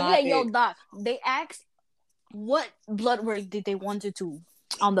question was not. I be like, yo, doc. They asked what blood work did they want to do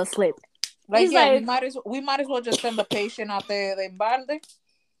on the slip. Like, he's yeah, like, we might as well just send the patient out there de balde.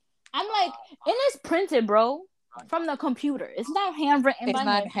 I'm like, and it's printed, bro, from the computer. It's not handwritten. It's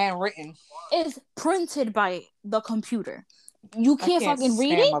not handwritten. It's printed by the computer. You can't fucking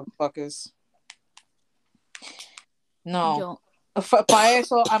read it, motherfuckers. No. Para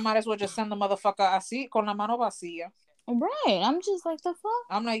eso, I might as well just send the motherfucker así, con la mano vacía. Right. I'm just like, the fuck?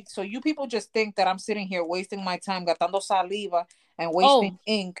 I'm like, so you people just think that I'm sitting here wasting my time, gastando saliva and wasting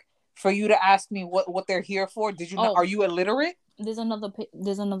ink for you to ask me what they're here for? Did you know? Are you illiterate? There's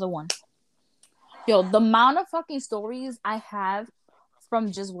another one. Yo, the amount of fucking stories I have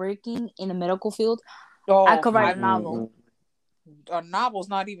from just working in the medical field, I could write a novel. A novel's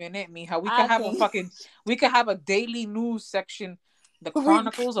not even it, mija. We could have a daily news section, the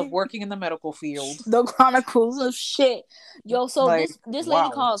chronicles of working in the medical field. The chronicles of shit. Yo, so like, this lady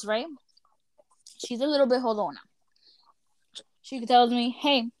calls, right? She's a little bit, hold on now. She tells me,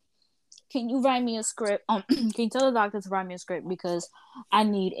 hey, can you write me a script? Can you tell the doctor to write me a script because I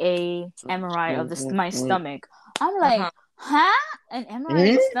need a MRI of my stomach? I'm like, huh? An MRI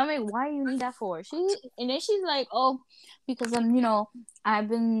of the stomach? Why do you need that for? And then she's like, oh, because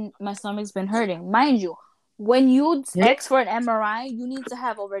my stomach's been hurting. Mind you, when you ask for an MRI, you need to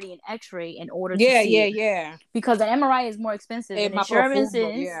have already an X-ray in order to see it. Yeah. Because the MRI is more expensive. And insurances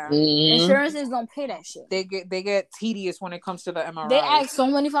don't pay that shit. They get tedious when it comes to the MRI. They ask so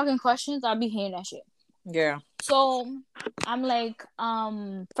many fucking questions. I'll be hearing that shit. Yeah. So I'm like,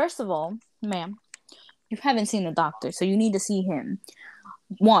 first of all, ma'am, You haven't seen the doctor, so you need to see him.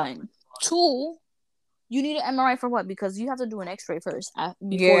 1, 2. You need an MRI for what? Because you have to do an X-ray first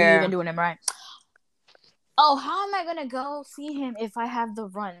before you even do an MRI. Oh, how am I gonna go see him if I have the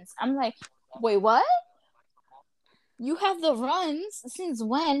runs? I'm like, wait, what? You have the runs? Since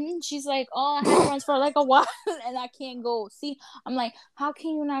when? She's like, oh, I had runs for like a while and I can't go see. I'm like, how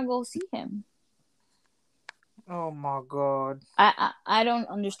can you not go see him? Oh my god. I don't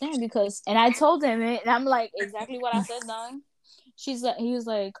understand because, and I told him it, and I'm like, exactly what I said, Don. He was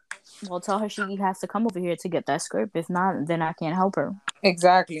like, well, tell her she has to come over here to get that script. If not, then I can't help her.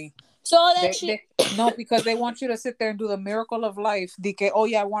 Exactly. So then no, because they want you to sit there and do the miracle of life. De que, oh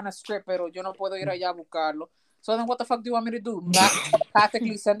yeah, I want a script, pero yo no puedo ir allá a buscarlo. So then what the fuck do you want me to do?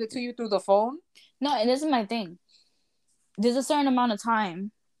 Practically send it to you through the phone? No, and this is my thing. There's a certain amount of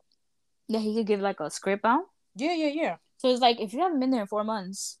time that he could give like a script out. Yeah. So it's like, if you haven't been there in 4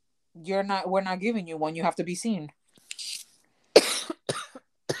 months, we're not giving you one. You have to be seen.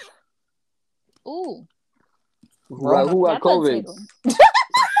 Ooh. Bro, who got COVID?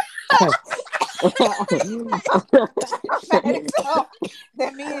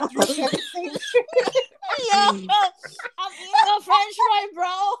 That me and Drew said the same shit. Yo, I'm eating a French fry,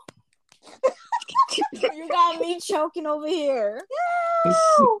 bro. You got me choking over here.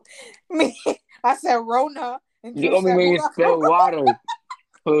 Me, I said Rona. And you only made me spill water.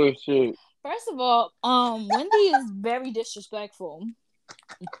 Oh shit. First of all, Wendy is very disrespectful.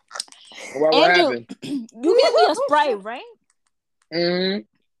 What happened? You gave me a Sprite, right? Mm-hmm.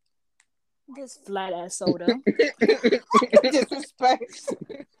 This flat ass soda. Disrespect.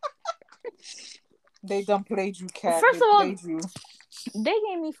 They done played you, cat. First of all, they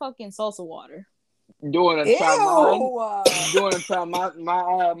gave me fucking salsa water. You wanna try mine? You wanna try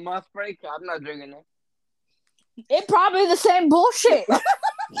my Sprite? I'm not drinking it. It probably the same bullshit.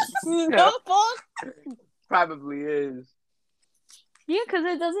 No fuck. Probably is. Yeah, because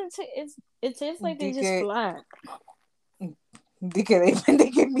it doesn't. It tastes like it's just flat. They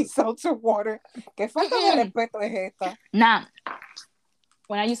give me seltzer water. Que falta de respeto es esta. Nah.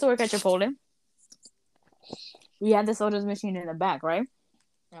 When I used to work at Chipotle, we had the sodas machine in the back, right?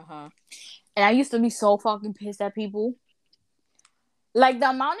 Uh-huh. And I used to be so fucking pissed at people. Like, the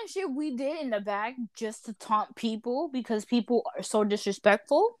amount of shit we did in the back just to taunt people because people are so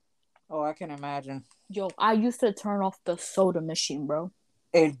disrespectful. Oh, I can imagine. Yo, I used to turn off the soda machine, bro.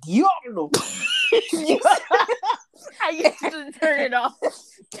 El diablo. I used to turn it off.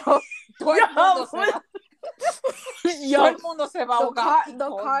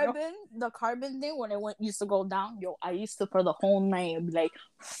 The carbon thing when it used to go down. Yo, I used to for the whole night be like,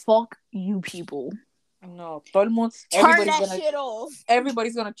 "Fuck you, people." No, todo el mundo. Turn that shit off.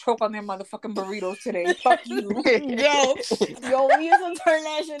 Everybody's gonna choke on their motherfucking burritos today. Fuck you. Yo, we used to turn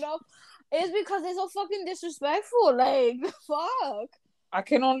that shit off. It's because they're so fucking disrespectful. Like, fuck. I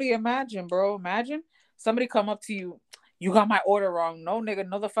can only imagine, bro. Imagine somebody come up to you. You got my order wrong. No, nigga.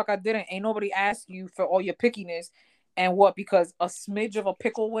 No, the fuck I didn't. Ain't nobody asked you for all your pickiness. And what? Because a smidge of a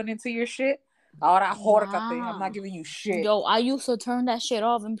pickle went into your shit? Ahora jórcate. I'm not giving you shit. Yo, I used to turn that shit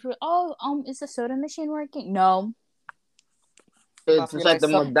off and is the soda machine working? No. It's like the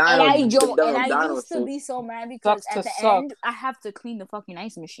McDonald's. And I used to be so mad because at the end, I have to clean the fucking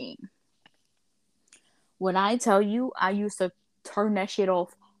ice machine. When I tell you, I used to turn that shit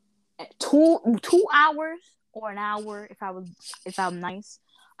off at 2 hours or an hour if I'm nice.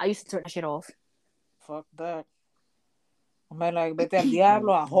 I used to turn that shit off. Fuck that. I'm like, vete al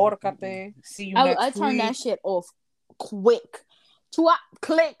diablo, ahórcate. See you next week. I turned that shit off quick.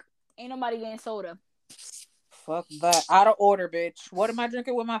 Click. Ain't nobody getting soda. Fuck that. Out of order, bitch. What am I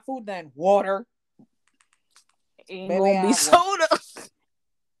drinking with my food then? Water. Ain't gonna be soda.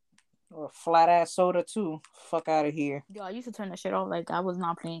 Or flat ass soda too. Fuck out of here. Yo, I used to turn that shit off like I was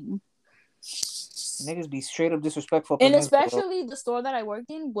not playing. Niggas be straight up disrespectful. And especially the store that I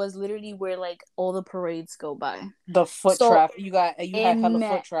worked in was literally where like all the parades go by. The foot traffic. You had hella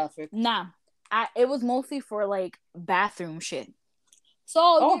foot traffic. Nah. It was mostly for like bathroom shit. So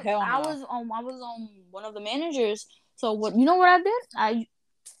I was on one of the managers. So what I did? I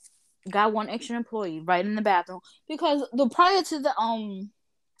got one extra employee right in the bathroom because prior to the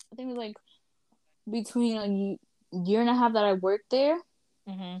I think it was like between a year and a half that I worked there.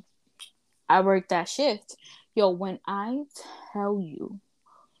 Mm-hmm. I worked that shift. Yo, when I tell you,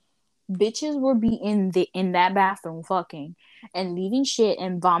 bitches were be in that bathroom fucking and leaving shit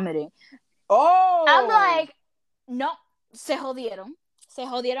and vomiting. Oh, I'm like, no, se jodieron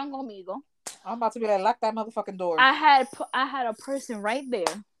conmigo. I'm about to be like, lock that motherfucking door. I had a person right there.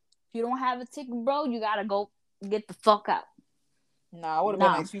 If you don't have a ticket, bro, you gotta go get the fuck out. Nah, I would have been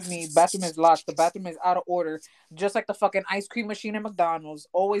like, Nah. excuse me, bathroom is locked. The bathroom is out of order. Just like the fucking ice cream machine at McDonald's.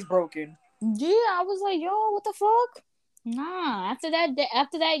 Always broken. Yeah, I was like, yo, what the fuck? Nah. After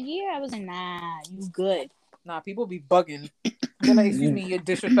that year, I was like, nah, you good. Nah, people be bugging. They're like, excuse me, your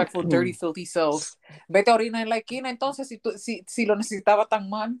disrespectful, dirty, filthy self. Vete a orinar en la esquina, entonces, si lo necesitaba tan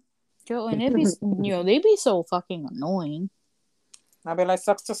mal. Yo, and it be, they be so fucking annoying. I'll be like,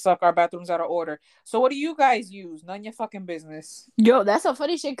 sucks to suck. Our bathroom's out of order. So what do you guys use? None of your fucking business. Yo, that's a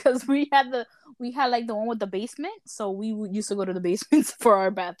funny shit because we had like the one with the basement, so we used to go to the basement for our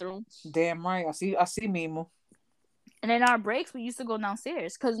bathroom. Damn right. I see, Mimo. And in our breaks, we used to go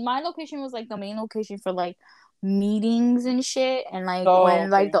downstairs because my location was like the main location for like meetings and shit, and like when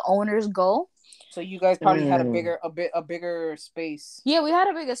like the owners go. So you guys probably had a bigger space. Yeah, we had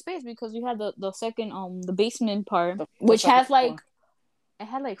a bigger space because we had the second the basement part, which has like it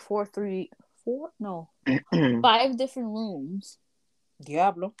had like 5 different rooms.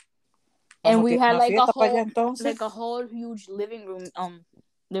 Diablo. And we had like a whole huge living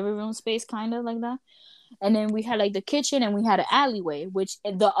room space kind of like that. And then we had like the kitchen and we had an alleyway, which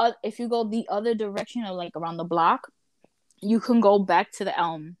if you go the other direction of like around the block, you can go back to the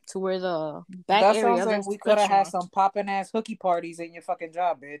to where the back area. That sounds like we could have had some popping ass hooky parties in your fucking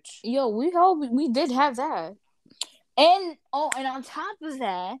job, bitch. Yo, we did have that. And on top of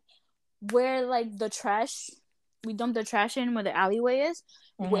that, where like we dumped the trash in where the alleyway is.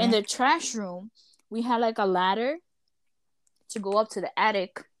 Mm-hmm. In the trash room, we had like a ladder to go up to the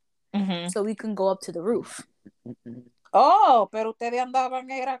attic, so we can go up to the roof. Oh, pero ustedes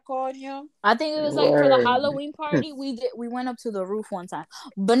andaban era coño. I think it was like for the Halloween party. We went up to the roof one time.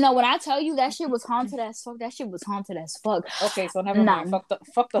 But no, when I tell you that shit was haunted as fuck, that shit was haunted as fuck. Okay, so never mind.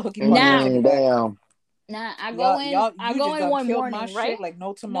 Fuck the hooky party. Damn. Nah, I go in one morning, right? Like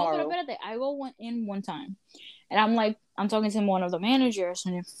no tomorrow. No, but I go in one time, and I'm talking to one of the managers,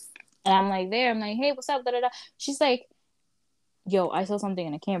 and I'm like, hey, what's up? Da, da, da. She's like, yo, I saw something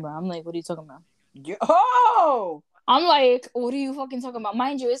in the camera. I'm like, what are you talking about? Oh! I'm like, what are you fucking talking about?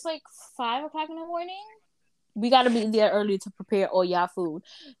 Mind you, it's like 5 o'clock in the morning. We gotta be there early to prepare all y'all food.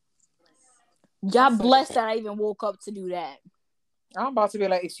 Y'all blessed that I even woke up to do that. I'm about to be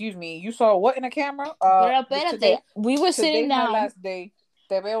like, excuse me, you saw what in the camera? Today, we were sitting down. My last day.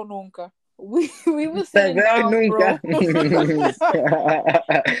 Te veo nunca. We were sitting down, bro.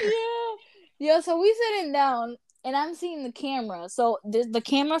 Yeah. So we sitting down, and I'm seeing the camera. So the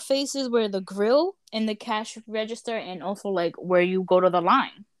camera faces where the grill and the cash register, and also like where you go to the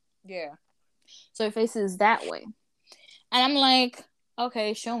line. Yeah. So it faces that way, and I'm like,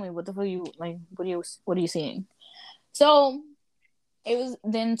 okay, show me what the fuck you like. What are you seeing? So. It was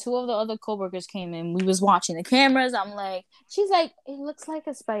then 2 of the other coworkers came in. We was watching the cameras. I'm like, she's like, it looks like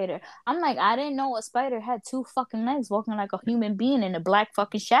a spider. I'm like, I didn't know a spider had 2 fucking legs, walking like a human being in a black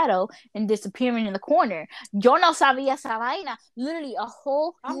fucking shadow and disappearing in the corner. Yo no sabía esa vaina. Literally a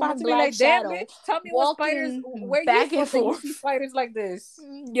whole human black shadow. Damn, bitch, tell me what spiders. Where back you and forth. You see spiders like this?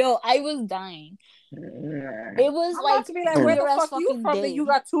 Yo, I was dying. It was I'm like about to be like, where the fuck you from that you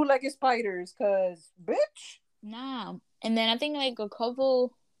got 2-legged spiders? Cause bitch. Nah. And then I think like a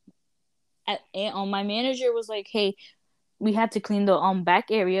couple my manager was like, hey, we had to clean the back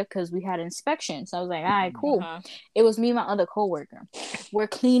area because we had inspection. So I was like, all right, cool. It was me and my other coworker. We're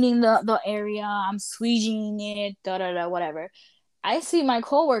cleaning the area. I'm squeegeeing it, whatever. I see my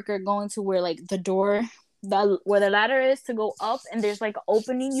coworker going to where like the door, where the ladder is to go up, and there's like an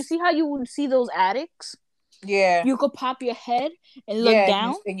opening. You see how you would see those attics? Yeah. You could pop your head and look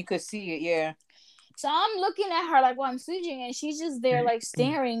down, and you could see it. Yeah. So I'm looking at her like while I'm squeegeeing, and she's just there like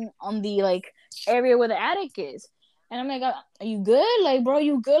staring on the like area where the attic is. And I'm like, are you good? Like, bro,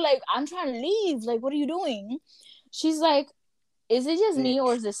 you good? Like, I'm trying to leave. Like, what are you doing? She's like, is it just me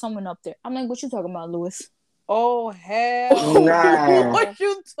or is there someone up there? I'm like, what you talking about, Lewis? Oh, hell nah. What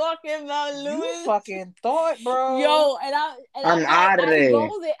you talking about, Lewis? You fucking thought, bro. Yo, I'm out of there.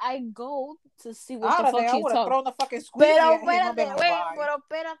 I go to see what the fuck she's talking. I would have thrown the fucking squeegee.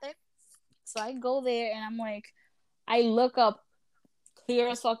 Espérate. So I go there and I'm like, I look up, clear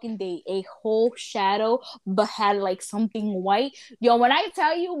as fucking day, a whole shadow, but had like something white. Yo, when I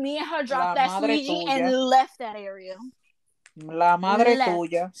tell you, me and her dropped that squeegee and left that area. La madre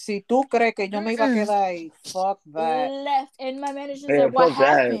tuya. Si tú crees que yo me iba a quedar ahí, fuck that. Left. And my manager said, what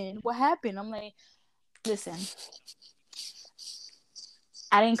happened? What happened? I'm like, listen,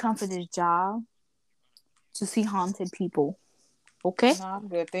 I didn't come for this job to see haunted people. Okay. No, I'm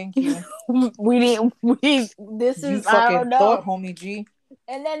good. Thank you. This is, I don't know. Thought, homie G.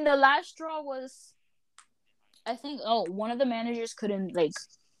 And then the last straw was, I think, one of the managers couldn't like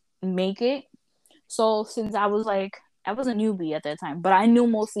make it. So since I was like I was a newbie at that time, but I knew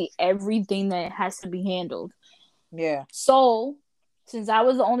mostly everything that has to be handled. Yeah. So, since I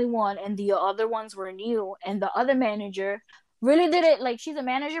was the only one and the other ones were new, and the other manager really did it, like, she's a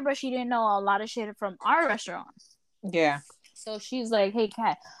manager, but she didn't know a lot of shit from our restaurant. Yeah. So she's like, hey,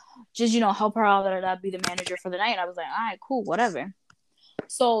 Kat, just, help her out, be the manager for the night. I was like, all right, cool, whatever.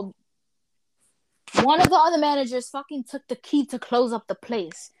 So one of the other managers fucking took the key to close up the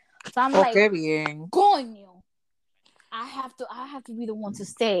place. So I'm like, bien. Coño, I have to be the one to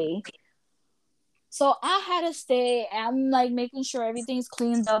stay. So I had to stay. I'm like making sure everything's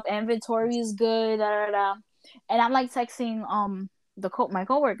cleaned up, inventory is good, and I'm like texting my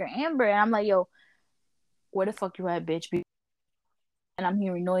coworker Amber, and I'm like, yo, where the fuck you at, bitch? And I'm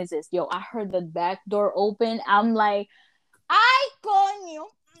hearing noises. Yo, I heard the back door open. I'm like, ay, coño.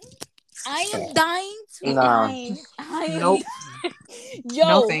 I am dying tonight. Nope. Yo,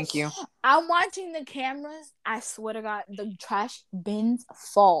 no, thank you. I'm watching the cameras. I swear to God, the trash bins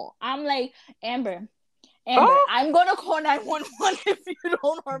fall. I'm like, Amber, I'm gonna call 911 if you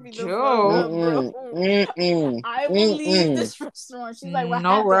don't hurry the fuck up, bro. I will leave this restaurant. She's like, what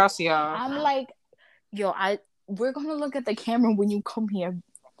happened? Gracias. I'm like, yo, we're gonna look at the camera when you come here.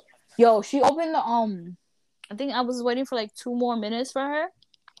 Yo, she opened the I think I was waiting for like 2 more minutes for her.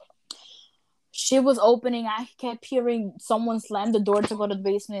 She was opening. I kept hearing someone slam the door to go to the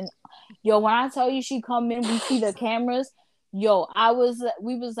basement. Yo, when I tell you she come in, we see the cameras. Yo,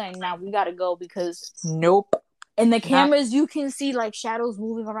 we was like, nah, we gotta go because nope. In the cameras, you can see like shadows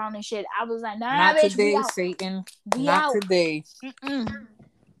moving around and shit. I was like, nah, not bitch, today, Satan. Not today.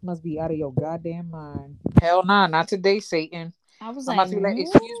 Must be out of your goddamn mind. Hell nah, not today, Satan. I was I'm like, about to be like,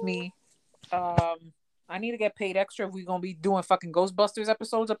 excuse me. I need to get paid extra if we're gonna be doing fucking Ghostbusters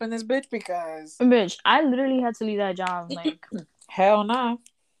episodes up in this bitch because I literally had to leave that job. Like, hell nah.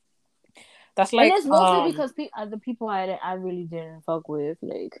 That's like, and it's mostly because the people I really didn't fuck with.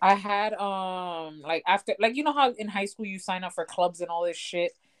 Like, I had like after, like, you know how in high school you sign up for clubs and all this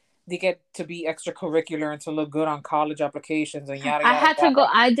shit, they get to be extracurricular and to look good on college applications and yada yada. I had to go.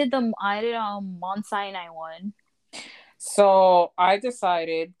 I did Mount Sinai one. So I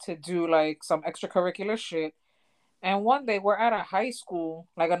decided to do like some extracurricular shit. And one day we're at a high school,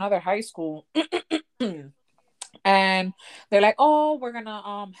 like another high school, and they're like, oh, we're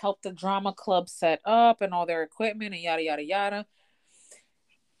gonna help the drama club set up and all their equipment and yada yada yada.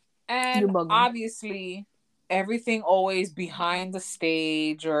 And obviously everything always behind the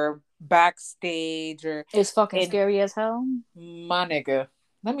stage or backstage or it's fucking scary as hell. My nigga,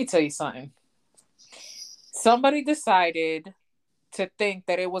 let me tell you something. Somebody decided to think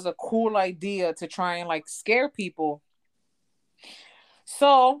that it was a cool idea to try and like scare people.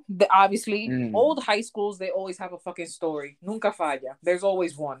 So obviously old high schools, they always have a fucking story. Nunca falla. There's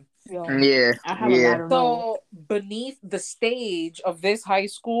always one. Yeah. I have a lot of So beneath the stage of this high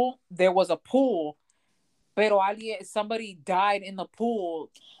school, there was a pool. Pero somebody died in the pool.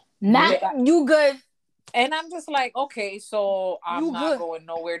 You good. And I'm just like, okay, so I'm not going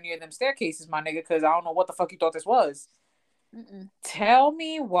nowhere near them staircases, my nigga, because I don't know what the fuck you thought this was. Tell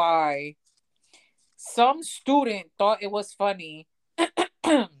me why some student thought it was funny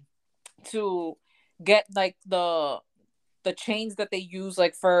to get like the chains that they use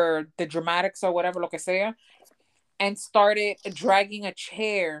like for the dramatics or whatever, lo que sea, and started dragging a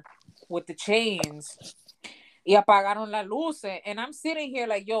chair with the chains. Y apagaron la luz. And I'm sitting here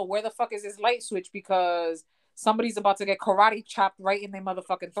like, yo, where the fuck is this light switch? Because somebody's about to get karate chopped right in their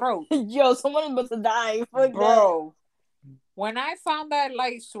motherfucking throat. Yo, someone's about to die. Bro, when I found that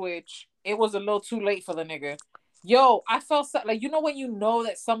light switch, it was a little too late for the nigga. Yo, I felt like, you know when you know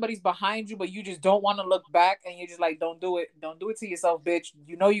that somebody's behind you, but you just don't want to look back and you're just like, don't do it. Don't do it to yourself, bitch.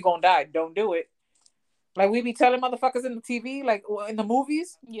 You know you're going to die. Don't do it. Like we be telling motherfuckers in the TV, like in the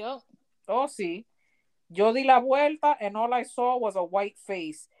movies. Yep. Oh, see. Yo di la vuelta and all I saw was a white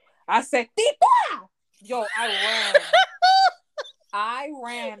face. I said, Tita! Yo, I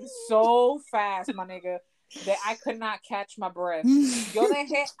ran so fast, my nigga, that I could not catch my breath. Yo,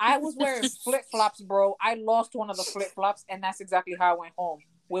 I was wearing flip-flops, bro. I lost one of the flip-flops, and that's exactly how I went home.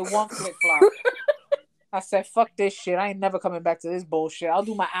 With one flip-flop. I said, fuck this shit. I ain't never coming back to this bullshit. I'll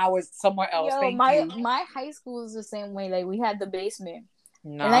do my hours somewhere else. Yo, my high school is the same way. Like, we had the basement.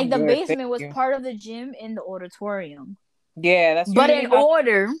 Nah, and like the basement was part of the gym in the auditorium. Yeah, that's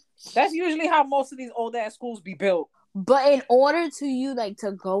usually how most of these old ass schools be built. But in order to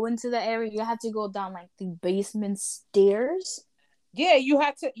to go into the area, you have to go down like the basement stairs. Yeah, you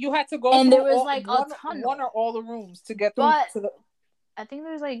had to go. And there was one or all the rooms to get through. I think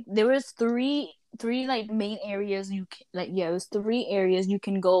there was 3 like main areas you can, like, yeah, it was 3 areas you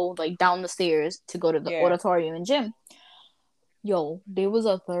can go like down the stairs to go to the auditorium and gym. Yo, there was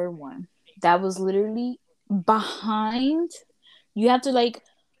a third one that was literally behind. You have to like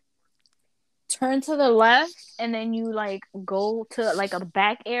turn to the left and then you like go to like a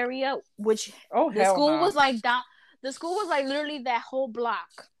back area, which the school was like down. The school was like literally that whole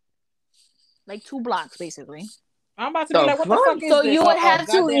block, like 2 blocks basically. I'm about to be like, what the fuck is so this? You would have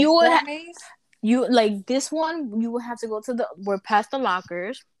to, you like this one, you would have to go to we're past the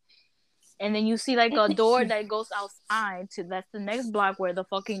lockers, and then you see like a door that goes outside to that's the next block where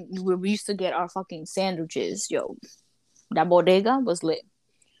where we used to get our fucking sandwiches. Yo, that bodega was lit.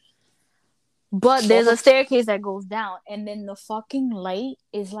 But there's a staircase that goes down, and then the fucking light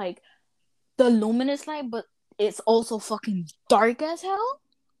is like the luminous light, but it's also fucking dark as hell.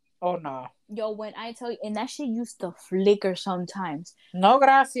 Oh no. Yo, when I tell you, and that shit used to flicker sometimes. No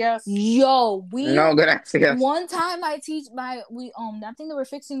gracias. Yo, no gracias. One time I think they were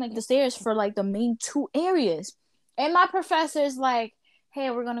fixing like the stairs for like the main 2 areas, and my professor's like, "Hey,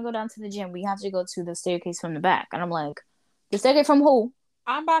 we're gonna go down to the gym. We have to go to the staircase from the back." And I'm like, "The staircase from who?"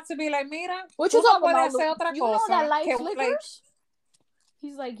 I'm about to be like, "Mira, what you talking about? You know that light flickers?"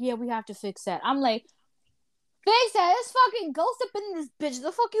 He's like, "Yeah, we have to fix that." I'm like, fix that. There's fucking ghost up in this bitch.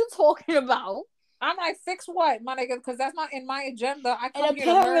 The fuck you talking about? I'm like, fix what, my nigga? Because that's not in my agenda. I come here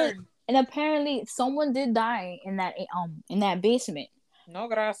to learn. And apparently, someone did die in that basement. No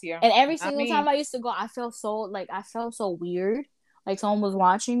gracias. And every single time I used to go, I felt so weird. Like someone was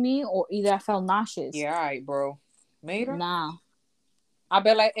watching me, or either I felt nauseous. Yeah, all right, bro. Mira? Nah. I'll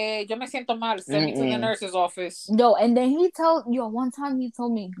be like, yo me siento mal. Send me to the nurse's office. Yo, and then one time he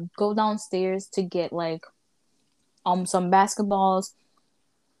told me, go downstairs to get like some basketballs.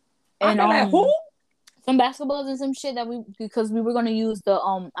 And like, who? Some basketballs and some shit because we were gonna use the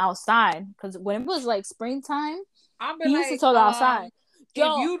outside, because when it was like springtime, he used to talk outside. Yo,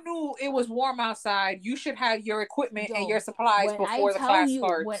 if you knew it was warm outside, you should have your equipment and your supplies before the class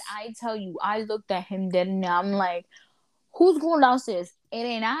starts. When I tell you, I looked at him dead and I'm like, who's going downstairs? It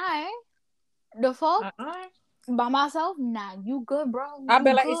ain't I. The fuck? By myself? Nah, you good, bro. I'll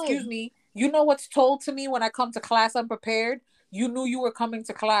be like, excuse me. You know what's told to me when I come to class unprepared? You knew you were coming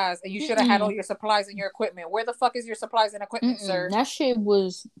to class and you should have had all your supplies and your equipment. Where the fuck is your supplies and equipment, sir? That shit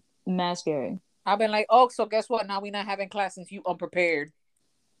was mad scary. I've been like, oh, so guess what? Now we not having class since you unprepared.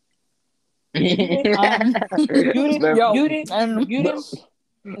 You didn't get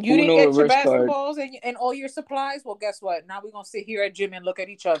your basketballs and all your supplies? Well, guess what? Now we're going to sit here at gym and look at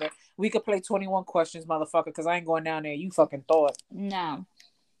each other. We could play 21 questions, motherfucker, because I ain't going down there. You fucking thought. No.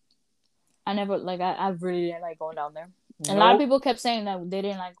 I never, I really didn't like going down there. And a lot of people kept saying that they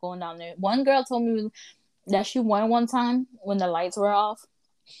didn't like going down there. One girl told me that she went one time when the lights were off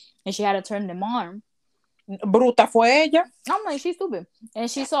and she had to turn them on. Bruta fue ella. I'm like, she's stupid. And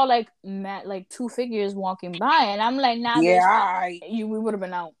she saw like 2 figures walking by, and I'm like, nah, yeah, we would have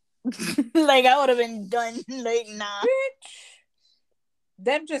been out. Like, I would have been done. Like, nah. Bitch.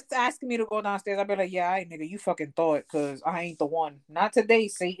 Them just asking me to go downstairs, I'd be like, yeah, nigga, you fucking thought, because I ain't the one. Not today,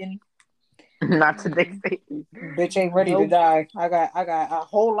 Satan. Not today, Satan. Bitch ain't ready to die. I got a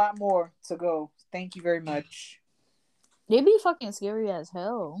whole lot more to go. Thank you very much. They be fucking scary as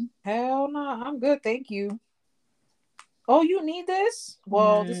hell. Hell no, I'm good, thank you. Oh, you need this?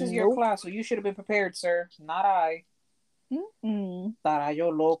 Well, this is your class, so you should have been prepared, sir. Not I. Estará yo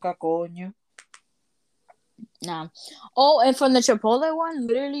loca, coño. Nah. Oh, and from the Chipotle one,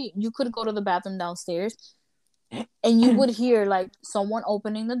 literally, you could go to the bathroom downstairs, and you would hear like someone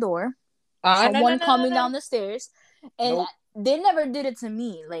opening the door, someone coming down the stairs, and they never did it to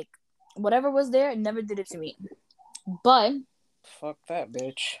me. Like, whatever was there, it never did it to me. But fuck that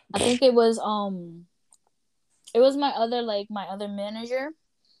bitch. I think it was my other manager.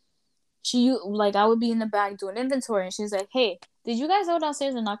 She I would be in the back doing inventory, and she's like, "Hey, did you guys go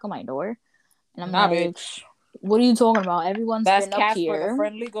downstairs and knock on my door?" And I'm like, bitch. "What are you talking about? Everyone's been up Casper, here." The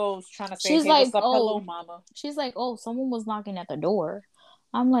friendly ghost trying to say, "Hey, what's up, hello, mama." She's like, "Oh, someone was knocking at the door."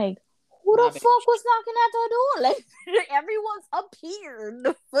 I'm like, who the fuck was knocking at the door? Like, everyone's up here.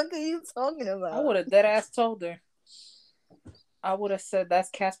 The fuck are you talking about? I would have dead ass told her. I would have said, that's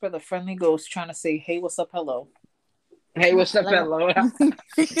Casper the friendly ghost trying to say, hey, what's up, hello. Hey, what's up, hello.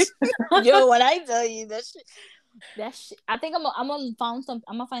 Yo, when I tell you that shit, I think I'm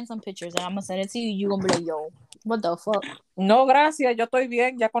gonna find some pictures and I'm gonna send it to you. You gonna be like, yo, what the fuck? No, gracias, yo estoy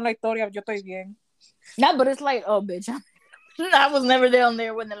bien. Ya con la historia, yo estoy bien. Nah, but it's like, oh, bitch, I was never down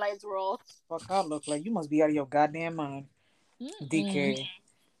there when the lights were off. Fuck, I look like you must be out of your goddamn mind. DK,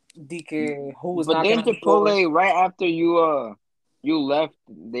 who was but knocking then Chipotle right after you you left,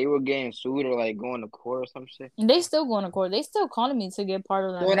 they were getting sued or like going to court or some shit. And they still going to court. They still calling me to get part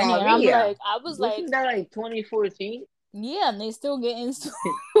of that money. And Todavía. I was like, Wasn't that like 2014? yeah, and they still getting sued.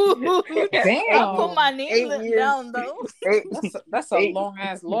 Damn. I put my name down though. That's a long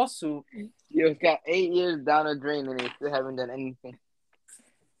ass lawsuit. Yo, it's got 8 years down the drain and they still haven't done anything.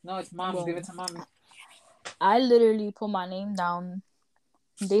 No, it's mom's. Well, give it to mommy. I literally put my name down.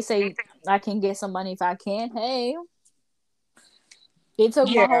 They say I can get some money if I can. Hey, they took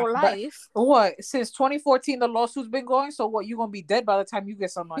my whole life. What? Since 2014, the lawsuit's been going. So what? You gonna be dead by the time you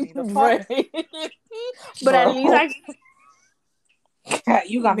get some money? The fuck? Right. But at least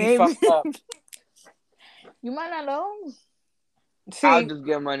you got me fucked up. You might not know. See, I'll just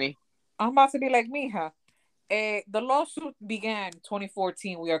get money. I'm about to be like me, huh? The lawsuit began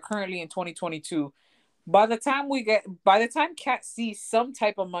 2014. We are currently in 2022. By the time Cat sees some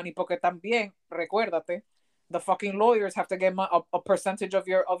type of money, porque también, recuérdate, the fucking lawyers have to get a percentage of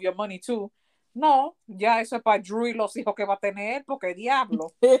your money too. No, ya eso es para Drew y los hijos que va a tener, porque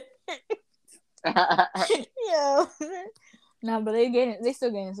diablo. Yeah. No, but they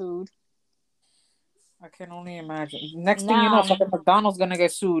still getting sued. I can only imagine. Next thing you know, fucking McDonald's gonna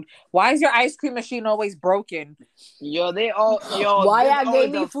get sued. Why is your ice cream machine always broken? Yo, why I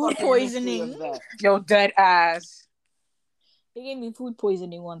gave me food poisoning? Yo, dead ass. They gave me food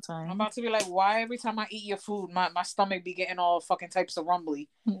poisoning one time. I'm about to be like, why every time I eat your food, my stomach be getting all fucking types of rumbly?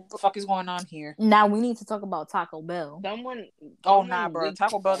 What the fuck is going on here? Now we need to talk about Taco Bell. Oh nah, bro.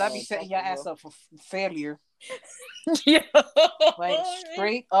 Taco Bell, that be setting your ass up for failure. Yeah. Like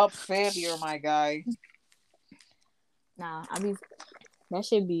straight up failure, my guy. Nah, that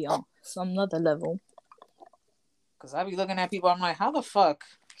should be on some other level. Cause I be looking at people, I'm like, how the fuck?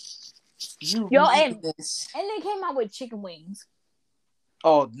 And they came out with chicken wings.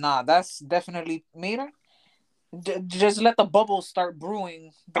 Oh nah, that's definitely meter. Just let the bubbles start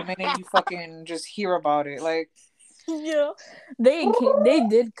brewing the minute you fucking just hear about it. Like, yeah, they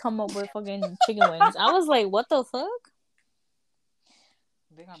did come up with fucking chicken wings. I was like, what the fuck?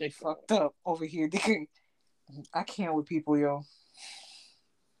 They got me fucked up over here. I can't with people, yo.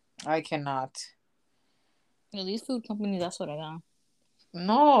 I cannot. Yeah, these food companies, that's what I got.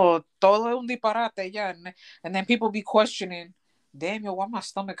 No, todo es un disparate ya. And then people be questioning, damn, yo, why my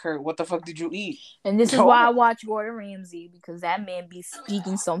stomach hurt? What the fuck did you eat? And this is why I watch Gordon Ramsay, because that man be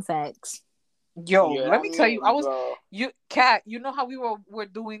speaking some facts. Yo, let me tell you, Kat, you know how we were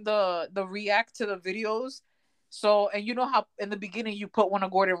doing the react to the videos? So, and you know how in the beginning you put one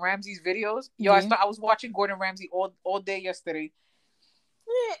of Gordon Ramsay's videos? Yo, I was watching Gordon Ramsay all day yesterday.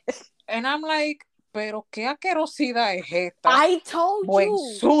 And I'm like, pero qué asquerosidad es esta? I told Buen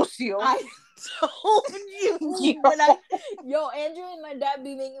you. Sucio. I told you. Yo, Andrew and my dad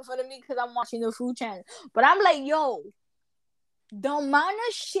be making fun of me because I'm watching the food channel. But I'm like, yo, the amount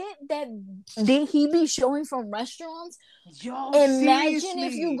of shit that he be showing from restaurants. Yo, imagine seriously.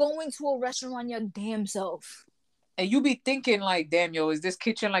 if you go into a restaurant your damn self. And you be thinking like, damn, yo, is this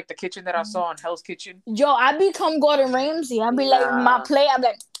kitchen like the kitchen that I saw on Hell's Kitchen? Yo, I become Gordon Ramsay. I be like, my plate, I'm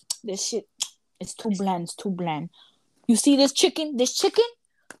like, this shit, it's too bland. You see this chicken? It's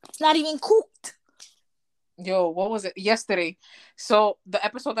not even cooked. Yo, what was it? Yesterday. So the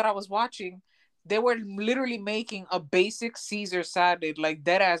episode that I was watching, they were literally making a basic Caesar salad, like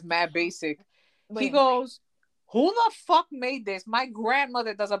dead ass mad basic. Wait. He goes, who the fuck made this? My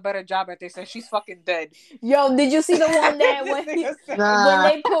grandmother does a better job at this and she's fucking dead. Yo, did you see the one that when they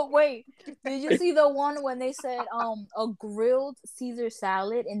put did you see the one when they said a grilled Caesar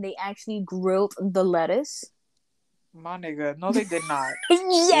salad and they actually grilled the lettuce? My nigga, no, they did not.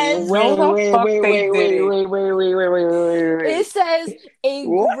 Yes. Wait. It says a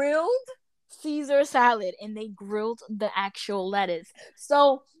grilled Caesar salad and they grilled the actual lettuce.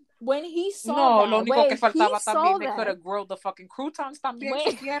 So when he saw lo único que faltaba también, they could have grilled the fucking croutons también.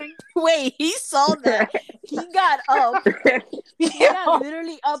 Wait, he saw that. He got up. He got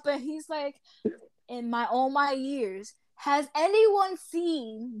literally up and he's like, in all my years, has anyone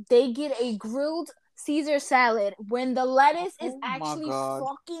seen they get a grilled Caesar salad when the lettuce is actually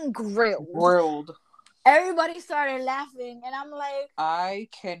fucking grilled? Everybody started laughing and I'm like, I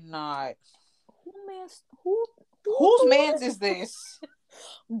cannot. Whose man's is this?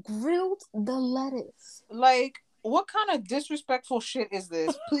 Grilled the lettuce. Like, what kind of disrespectful shit is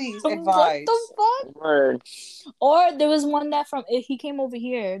this? Please advise. What the fuck? Word. Or there was one that he came over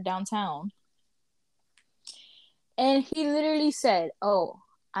here downtown and he literally said, oh,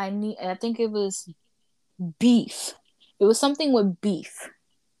 I think it was beef. It was something with beef.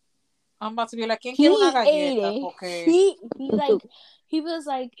 I'm about to be like, ¿quién he quiere una galleta? ate it. Porque... He was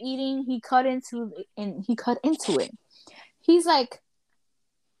like eating. He cut into it. He's like,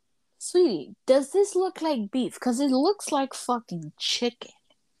 sweetie, does this look like beef? Because it looks like fucking chicken.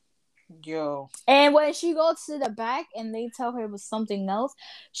 Yo. And when she goes to the back and they tell her it was something else,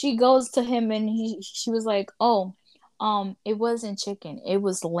 she goes to him and she was like, oh, it wasn't chicken, it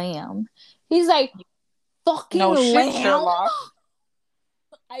was lamb. He's like, fucking no lamb? shit, Sherlock.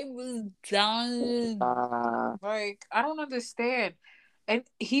 I was done. Like, I don't understand. And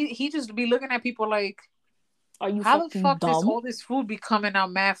he just be looking at people like, are you how the fuck dumb? does all this food be coming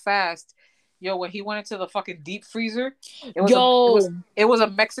out mad fast? Yo, when he went into the fucking deep freezer, it was a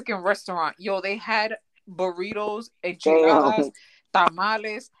Mexican restaurant. Yo, they had burritos, enchiladas,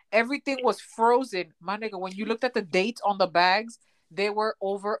 tamales. Everything was frozen. My nigga, when you looked at the dates on the bags, they were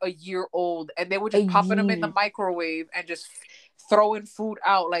over a year old. And they were just popping them in the microwave and just throwing food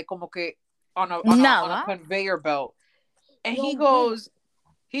out like como que on a conveyor belt. And he goes,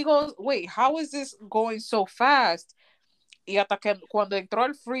 wait, how is this going so fast? Y hasta que cuando entró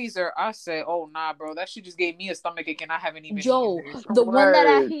al freezer, I said, oh, nah, bro, that shit just gave me a stomachache and I haven't even eaten it. The one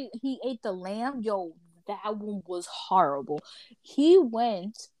that he ate the lamb, yo, that one was horrible. He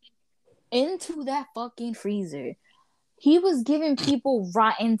went into that fucking freezer. He was giving people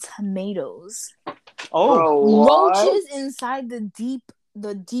rotten tomatoes. Oh, roaches inside the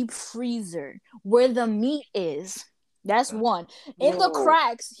deep freezer where the meat is. That's one. In the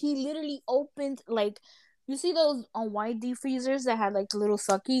cracks, he literally opened, like, you see those white deep freezers that had like the little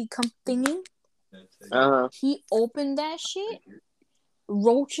sucky thingy? He opened that shit.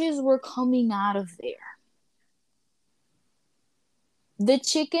 Roaches were coming out of there. The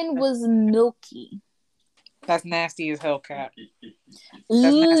chicken was milky. That's nasty as hell, Cat.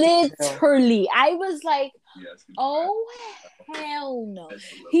 Literally. I was like, oh, hell no.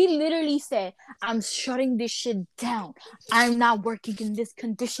 He literally said, I'm shutting this shit down. I'm not working in these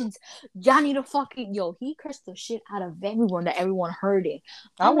conditions. Y'all need to fucking... Yo, he cursed the shit out of everyone that everyone heard it.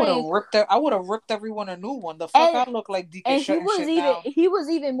 I would have ripped everyone a new one. The fuck I look like DK and he was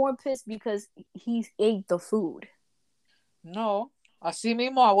even more pissed because he ate the food. No. Así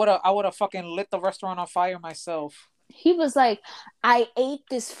mismo, I would have fucking lit the restaurant on fire myself. He was like, I ate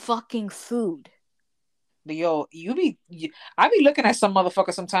this fucking food. Yo, I be looking at some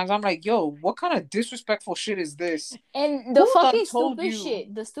motherfucker sometimes. I'm like, yo, what kind of disrespectful shit is this? And the fucking stupid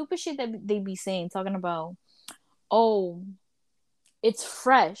shit that they be saying, talking about, oh, it's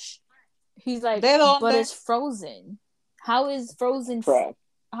fresh. He's like, but it's frozen. How is frozen fresh?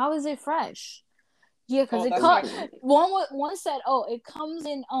 How is it fresh? Yeah, because one said, oh, it comes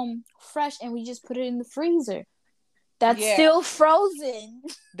in fresh and we just put it in the freezer. That's still frozen.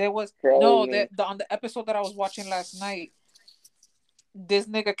 There was on the episode that I was watching last night, this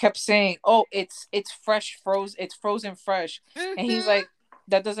nigga kept saying, oh, it's fresh frozen, it's frozen fresh. Mm-hmm. And he's like,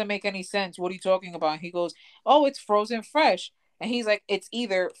 that doesn't make any sense. What are you talking about? And he goes, oh, it's frozen fresh. And he's like, it's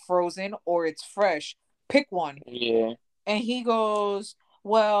either frozen or it's fresh. Pick one. Yeah. And he goes,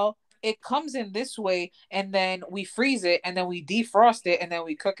 well, it comes in this way, and then we freeze it, and then we defrost it, and then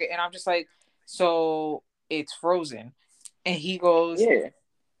we cook it. And I'm just like, so it's frozen. And he goes, yeah.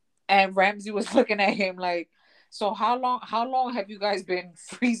 And Ramsey was looking at him like, so how long have you guys been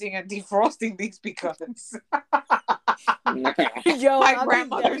freezing and defrosting these? Because yo,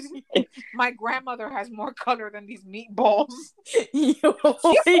 my grandmother has more color than these meatballs. Yo,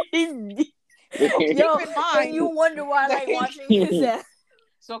 and you wonder why I like watching his ass.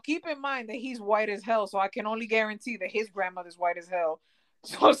 So keep in mind that he's white as hell. So I can only guarantee that his grandmother's white as hell.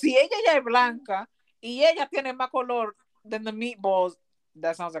 So si ella ya es blanca y ella tiene más color than the meatballs,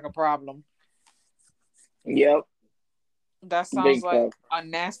 that sounds like a problem. Yep. That sounds like a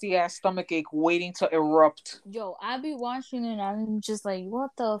nasty ass stomachache waiting to erupt. Yo, I be watching it and I'm just like,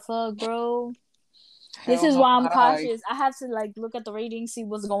 what the fuck, bro? This is why I'm cautious. I have to like look at the ratings, see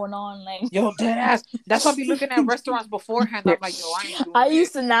what's going on. Like, yo, deadass. That's why I be looking at restaurants beforehand. I'm like, yo, I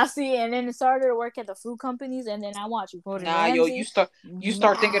used to not see it, and then it started to work at the food companies, and then I watch Gordon Ramsay. Yo, you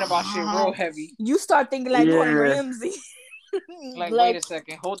start thinking about shit real heavy. You start thinking like Gordon Ramsay. Like, wait a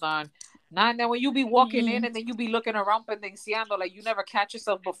second, hold on. Nah, and then when you be walking in and then you be looking around pendenciando, like you never catch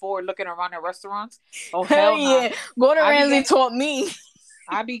yourself before looking around at restaurants. Oh hell yeah, Gordon Ramsay taught me.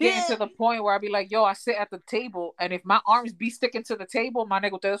 I be getting to the point where I be like, yo, I sit at the table, and if my arms be sticking to the table, my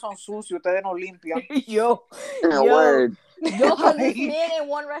nigga, ustedes son sucios, ustedes no limpian. Yo, cause this man in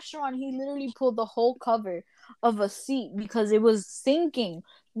one restaurant, he literally pulled the whole cover of a seat because it was sinking.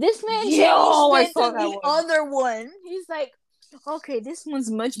 This man changed it to the other one. He's like, okay, this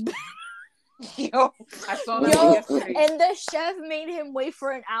one's much better. Yo, I saw that yesterday. And the chef made him wait for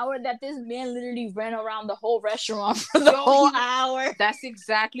an hour that this man literally ran around the whole restaurant for the whole hour. That's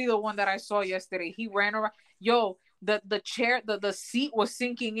exactly the one that I saw yesterday. He ran around. Yo, the chair, the seat was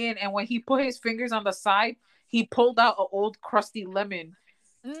sinking in, and when he put his fingers on the side, he pulled out an old crusty lemon.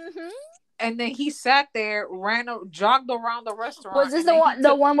 Mm-hmm. And then he sat there, jogged around the restaurant. Was this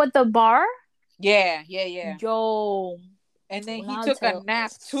the one with the bar? Yeah. Yo. And then he took a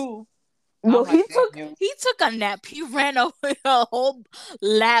nap too. Yo, he took a nap. He ran a whole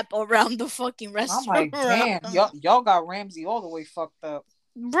lap around the fucking restaurant. I'm like, damn, y'all got Ramsay all the way fucked up.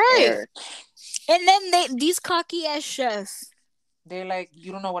 Right. And then these cocky ass chefs. They're like,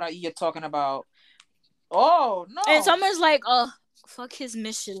 you don't know what you're talking about. Oh no. And someone's like, fuck his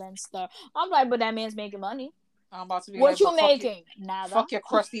Michelin star. I'm like, but that man's making money. I'm about to be what you making? Nada. Fuck your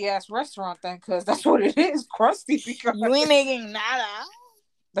crusty ass restaurant then, because that's what it is, crusty. Because you ain't making nada.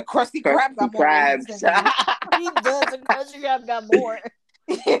 The Krusty Krab got more crabs. He does. The Krusty Krab got more.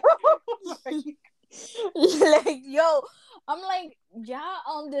 Like, yo, I'm like, y'all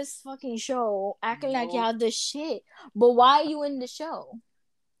on this fucking show acting like y'all the shit, but why are you in the show?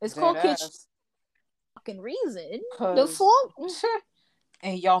 It's called Kitchen. Fucking reason. The fuck.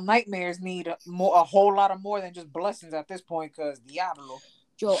 And y'all nightmares need a whole lot of more than just blessings at this point, cause Diablo.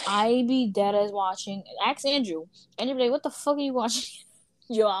 Yo, I be dead as watching. Ask Andrew. Anybody, what the fuck are you watching?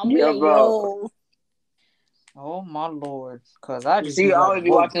 Yo, I'm like, yo. Oh my lord, cause I just see, I always be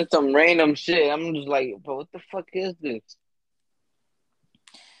watching some random shit. I'm just like, bro, what the fuck is this?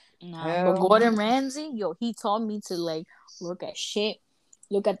 Nah, but Gordon Ramsay, yo, he taught me to like look at shit,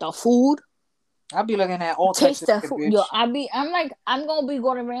 look at the food. I'll be looking at all taste types of food. Bitch. Yo, I'm like, I'm gonna be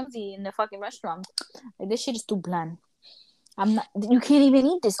Gordon Ramsay in the fucking restaurant. Like, this shit is too bland. I'm not. You can't even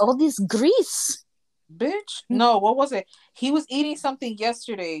eat this. All this grease. Bitch. No, what was it? He was eating something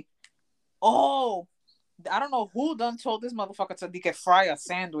yesterday. Oh, I don't know who done told this motherfucker to get fry a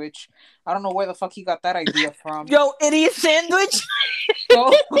sandwich. I don't know where the fuck he got that idea from. Yo, idiot sandwich.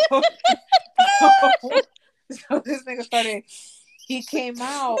 so this nigga started. He came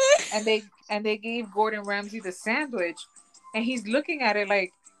out and they gave Gordon Ramsay the sandwich, and he's looking at it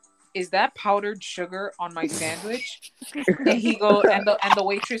like, is that powdered sugar on my sandwich? And he goes, and the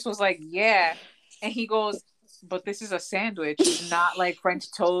waitress was like, yeah. And he goes, but this is a sandwich, not like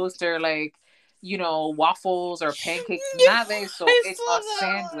French toast or like, you know, waffles or pancakes. Nothing. So it's a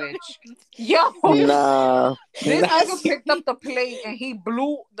sandwich. Yo, nah. This nigga picked up the plate and he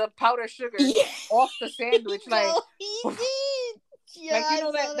blew the powdered sugar off the sandwich. Like, yeah, like, you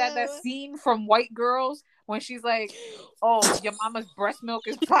know that scene from White Girls when she's like, "Oh, your mama's breast milk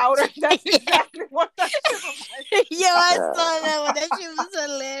is powdered." That's exactly what that shit was like. Yo, I saw that one. That shit was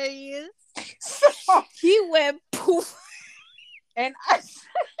hilarious. So, he went poof, and that's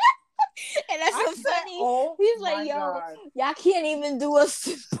so funny. Oh, he's like, "Yo, God. Y'all can't even do a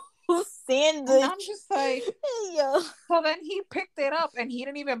simple sandwich." And I'm just like, yo. So then he picked it up and he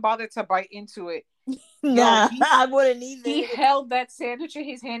didn't even bother to bite into it. Nah, I wouldn't either. He held that sandwich in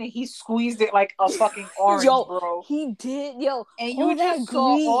his hand and he squeezed it like a fucking orange, bro. He did, yo. And you just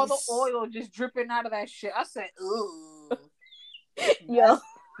saw all the oil just dripping out of that shit. I said, ugh. Yo.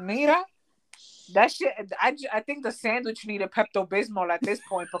 Mira, that shit, I think the sandwich needed Pepto-Bismol at this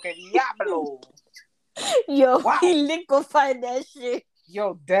point, porque diablo. Yo, wow. He liquefied that shit.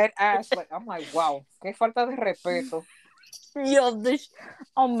 Yo, dead ass. Like, I'm like, wow, qué falta de respeto. Yo, the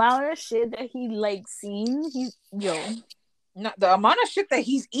amount of shit that he like seen, no, the amount of shit that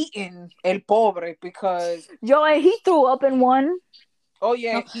he's eaten, el pobre, because and he threw up in one. Oh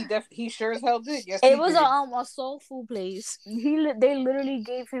yeah, he sure as hell did. Yes, it was a soul food place. They literally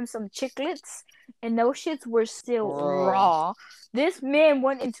gave him some chiclets, and those shits were still raw. This man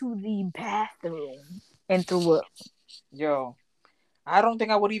went into the bathroom and threw up. Yo, I don't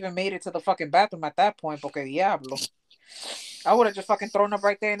think I would even made it to the fucking bathroom at that point, porque diablo. I would have just fucking thrown up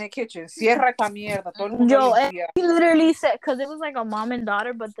right there in the kitchen. Cierra esta mierda. Yo, he literally said, because it was like a mom and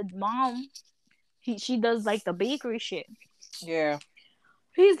daughter, but the mom, she does like the bakery shit. Yeah.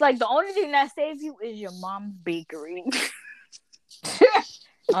 He's like, the only thing that saves you is your mom's bakery.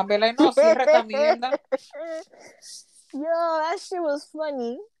 I'll be like, no, cierra esta mierda. Yo, that shit was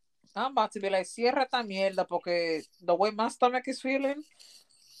funny. I'm about to be like, cierra esta mierda, porque the way my stomach is feeling,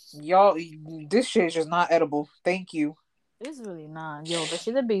 y'all, this shit is just not edible. Thank you. It's really not. Yo, the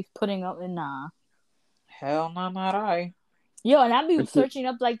shit that be putting up in Hell no, not I. Yo, and I be searching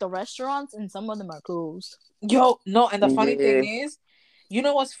up like the restaurants, and some of them are closed. Yo, no, and the funny thing is, you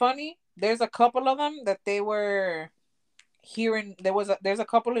know what's funny? There's a couple of them that they were hearing. There's a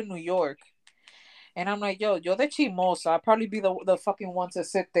couple in New York, and I'm like, yo, de chimosa. I'll probably be the fucking one to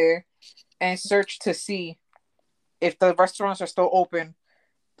sit there and search to see if the restaurants are still open.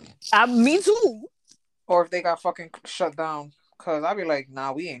 Me too. Or if they got fucking shut down. Cause I'd be like,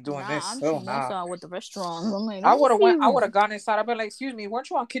 nah, we ain't doing this. I'm So more nah. so with the restaurants. I'm like, I would have gone inside. I'd be like, excuse me, weren't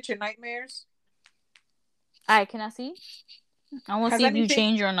you on Kitchen Nightmares? Alright, can I see? I want to see if you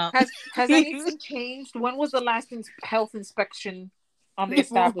change or not. Has anything changed? When was the last health inspection on the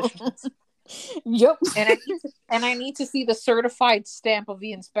establishment? Yep. And I need to see the certified stamp of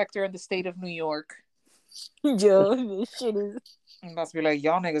the inspector in the state of New York. Yo, this shit is. I'm about to be like,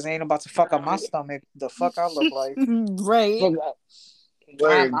 y'all niggas ain't about to fuck up my stomach. The fuck I look like.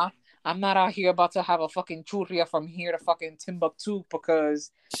 Right. I'm not out here about to have a fucking churria from here to fucking Timbuktu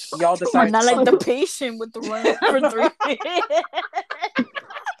because y'all decide. Not like the patient with the run for 3.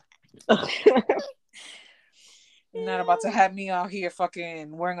 You're not about to have me out here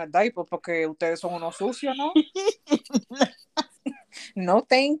fucking wearing a diaper porque ustedes son unos sucios, ¿no? No,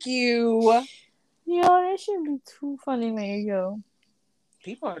 thank you. Yo, that should be too funny, man. Yo.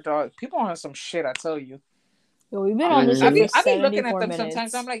 People are on some shit, I tell you. Yo, we've been on this shit for 74 minutes. I be looking at them minutes.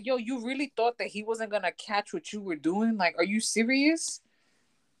 Sometimes. I'm like, yo, you really thought that he wasn't gonna catch what you were doing? Like, are you serious?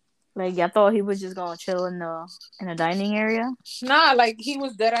 Like, I thought he was just gonna chill in the dining area. Nah, like he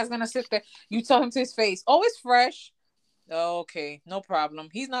was dead ass gonna sit there. You tell him to his face, oh, it's fresh. Oh, okay, no problem.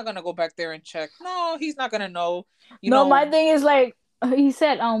 He's not gonna go back there and check. No, he's not gonna know. You know, my thing is like he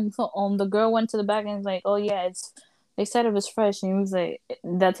said, the girl went to the back and was like, oh yeah, they said it was fresh, and he was like,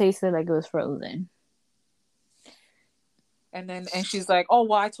 that tasted like it was frozen. And she's like, oh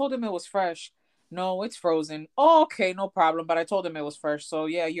well, I told him it was fresh. No, it's frozen. Oh, okay, no problem. But I told him it was fresh. So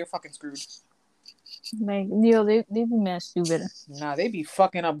yeah, you're fucking screwed. Like, yo, they be mad stupid. Nah, they be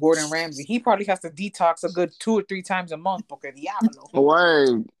fucking up Gordon Ramsay. He probably has to detox a good 2 or 3 times a month. Porque diablo.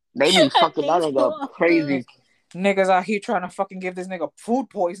 Word. They be fucking that nigga up crazy. Niggas out here trying to fucking give this nigga food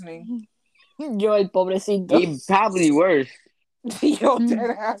poisoning. Yo, el pobrecito. He probably worse. Yo,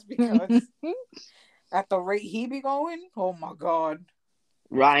 dead ass, because at the rate he be going, oh my god.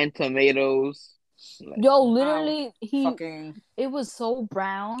 Rotten tomatoes. Like, yo, literally, it was so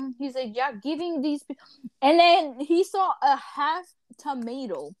brown. He's like, yeah, giving these people. And then he saw a half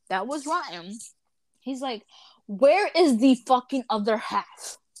tomato that was rotten. He's like, where is the fucking other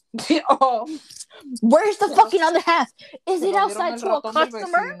half? Oh. Where's the fucking other half? Is it outside to a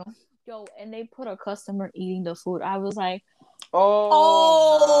customer? Yo, and they put a customer eating the food. I was like,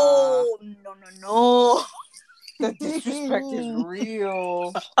 oh, no. The disrespect is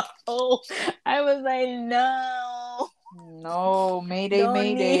real. Oh, I was like, no,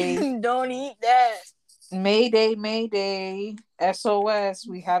 mayday. Don't eat that. Mayday. SOS,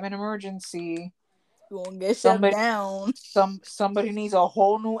 we have an emergency. You won't get shut down. Somebody needs a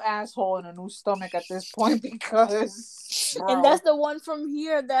whole new asshole and a new stomach at this point because. Bro. And that's the one from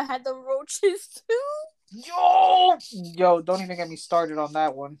here that had the roaches too. Yo, don't even get me started on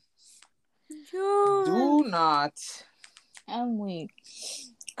that one. Yo. Do not. I'm weak.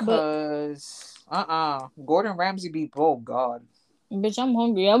 Cause Gordon Ramsay be, oh god. Bitch, I'm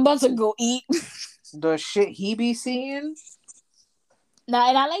hungry. I'm about to go eat. The shit he be seeing. Nah,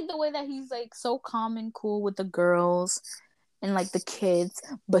 and I like the way that he's like so calm and cool with the girls and like the kids,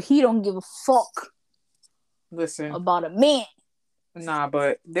 but he don't give a fuck. Listen about a man. Nah,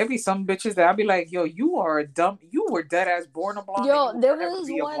 but there be some bitches that I'll be like, yo, you were dead ass born a blonde. Yo, there was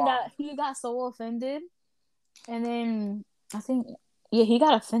one that he got so offended, and then I think he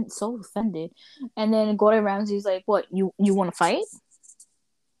got so offended, and then Gordon Ramsay's like, "What, you want to fight?"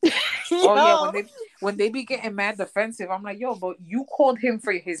 Oh yeah, when they be getting mad defensive, I'm like, yo, but you called him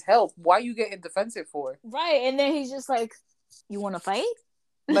for his help. Why you getting defensive for? Right, and then he's just like, "You want to fight?"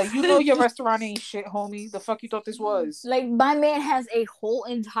 Like, you know your restaurant ain't shit, homie. The fuck you thought this was? Like, my man has a whole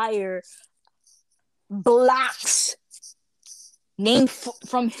entire blocks named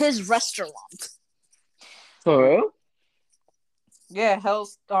from his restaurant. For real? Yeah,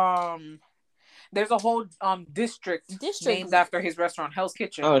 Hell's there's a whole district named after his restaurant, Hell's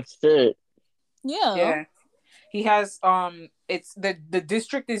Kitchen. Oh shit. Yeah. He has it's the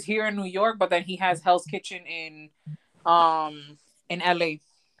district is here in New York, but then he has Hell's Kitchen in LA.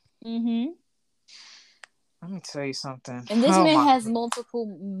 Mm-hmm. Let me tell you something. And this man has multiple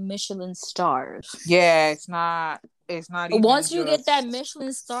Michelin stars. Yeah, it's not even once you get that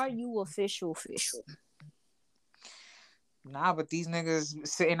Michelin star, you official. Nah, but these niggas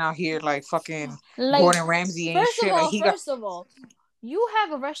sitting out here like fucking Gordon Ramsay and shit. First of all, you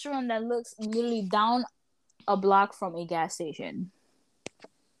have a restaurant that looks literally down a block from a gas station.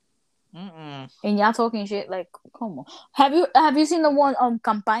 Mm-mm. And y'all talking shit like, come on. Have you seen the one on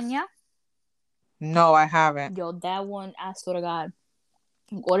Campania? No, I haven't. Yo, that one, I swear to God,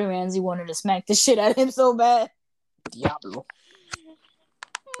 Gordon Ramsay wanted to smack the shit out of him so bad. Diablo.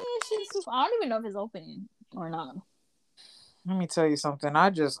 I don't even know if it's open or not. Let me tell you something.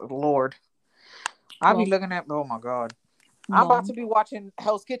 Lord, I'll be looking at. Oh my God. I'm about to be watching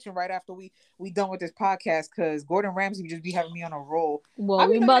Hell's Kitchen right after we done with this podcast because Gordon Ramsay just be having me on a roll. Well,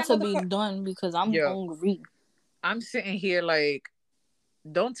 we about to be done because I'm hungry. I'm sitting here like,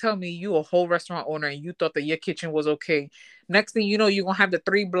 don't tell me you a whole restaurant owner and you thought that your kitchen was okay. Next thing you know, you're gonna have the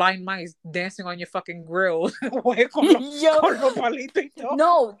 3 blind mice dancing on your fucking grill. No,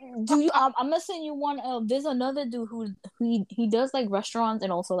 do you? I'm gonna send you one. There's another dude who he does like restaurants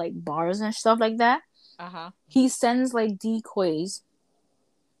and also like bars and stuff like that. He sends like decoys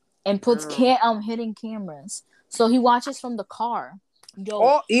and puts hidden cameras, so he watches from the car.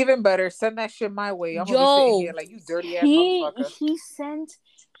 Oh, even better, send that shit my way. I'm gonna be sitting here like, you dirty ass motherfucker. He sent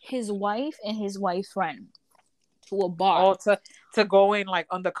his wife and his wife's friend to a bar. Oh, to go in like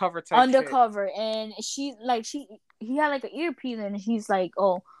undercover type shit. And he had like an earpiece and he's like,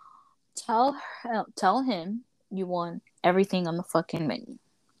 oh, tell him you want everything on the fucking menu.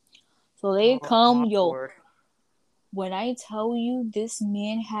 So they come, Lord. When I tell you this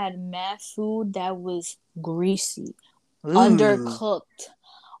man had mad food that was greasy, undercooked,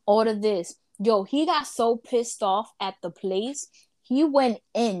 all of this. Yo, he got so pissed off at the place. He went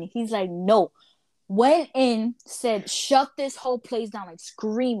in. He's like, no. Went in, said, shut this whole place down, like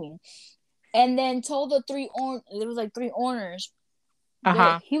screaming. And then told the 3 there was like 3 owners.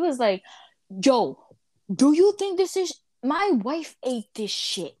 He was like, yo, do you think this is... My wife ate this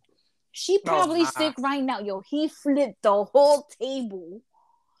shit. She probably sick right now. Yo, he flipped the whole table.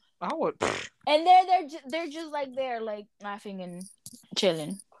 I would... And they're just like there, like laughing and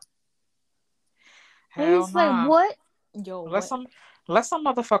chilling. Hell he's like, what? Yo, let some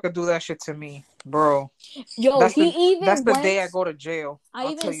motherfucker do that shit to me, bro. Yo, that's the day I go to jail. I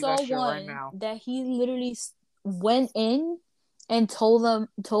even saw one that he literally went in and told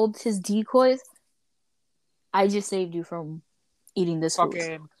his decoys, I just saved you from eating this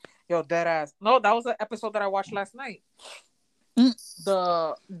food. Yo, dead ass. No, that was an episode that I watched last night.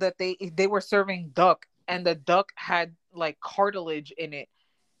 That they were serving duck and the duck had like cartilage in it,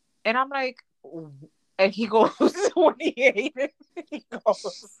 and I'm like, and he goes when he ate it, he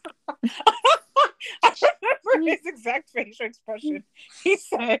goes, I remember his exact facial expression. He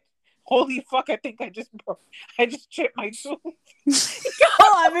said, "Holy fuck! I think I just chipped my tooth."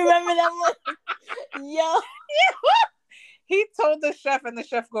 Oh, I remember that one. Yo, he told the chef, and the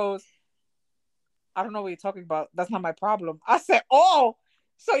chef goes, I don't know what you're talking about. That's not my problem. I said, oh,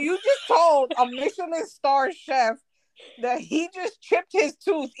 so you just told a Michelin star chef that he just chipped his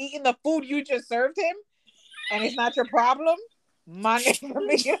tooth eating the food you just served him? And it's not your problem? Mira,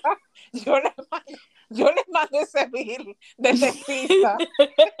 yo le mando ese bill de dentista.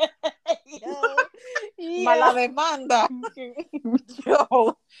 Mala demanda.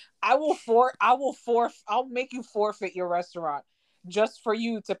 Yo, I'll make you forfeit your restaurant just for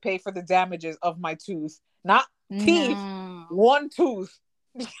you to pay for the damages of my tooth. Not teeth, one tooth.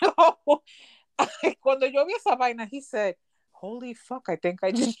 Cuando yo vi esa vaina, he said, holy fuck, I think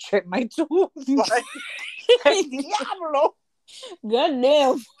I just chipped my tooth. Like, diablo.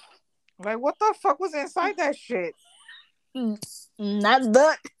 Goddamn. Like, what the fuck was inside that shit? Not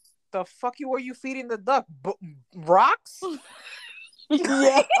duck. The fuck were you feeding the duck? Rocks?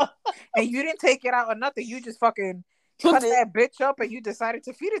 Yeah. And you didn't take it out or nothing. You just fucking cut that bitch up and you decided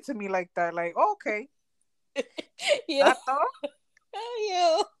to feed it to me like that. Like, okay. Yeah.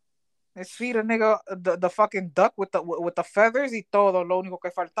 Yeah. Let's feed a nigga the fucking duck with the feathers y todo lo único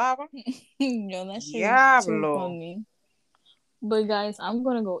que faltaba. Yo, that shit is too funny. But guys, I'm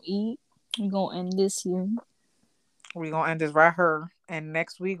gonna go eat. We're gonna end this here. We're gonna end this right here. And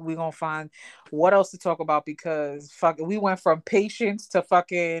next week we're gonna find what else to talk about, because we went from patients to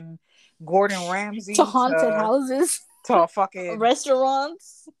fucking Gordon Ramsay to haunted houses to fucking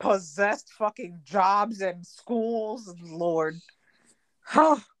restaurants, possessed fucking jobs and schools. Lord.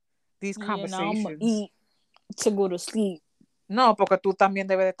 These conversations. Now I'm gonna eat to go to sleep. No, porque tú también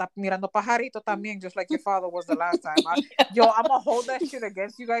debes de estar mirando pajarito también, just like your father was the last time. Yo, I'm gonna hold that shit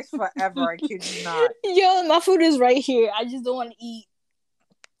against you guys forever. I kid you not. Yo, my food is right here. I just don't want to eat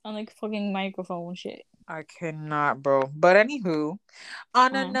on like fucking microphone and shit. I cannot, bro. But anywho,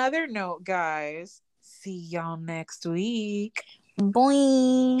 on another note, guys, see y'all next week.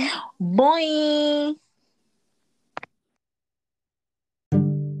 Boing. Boing.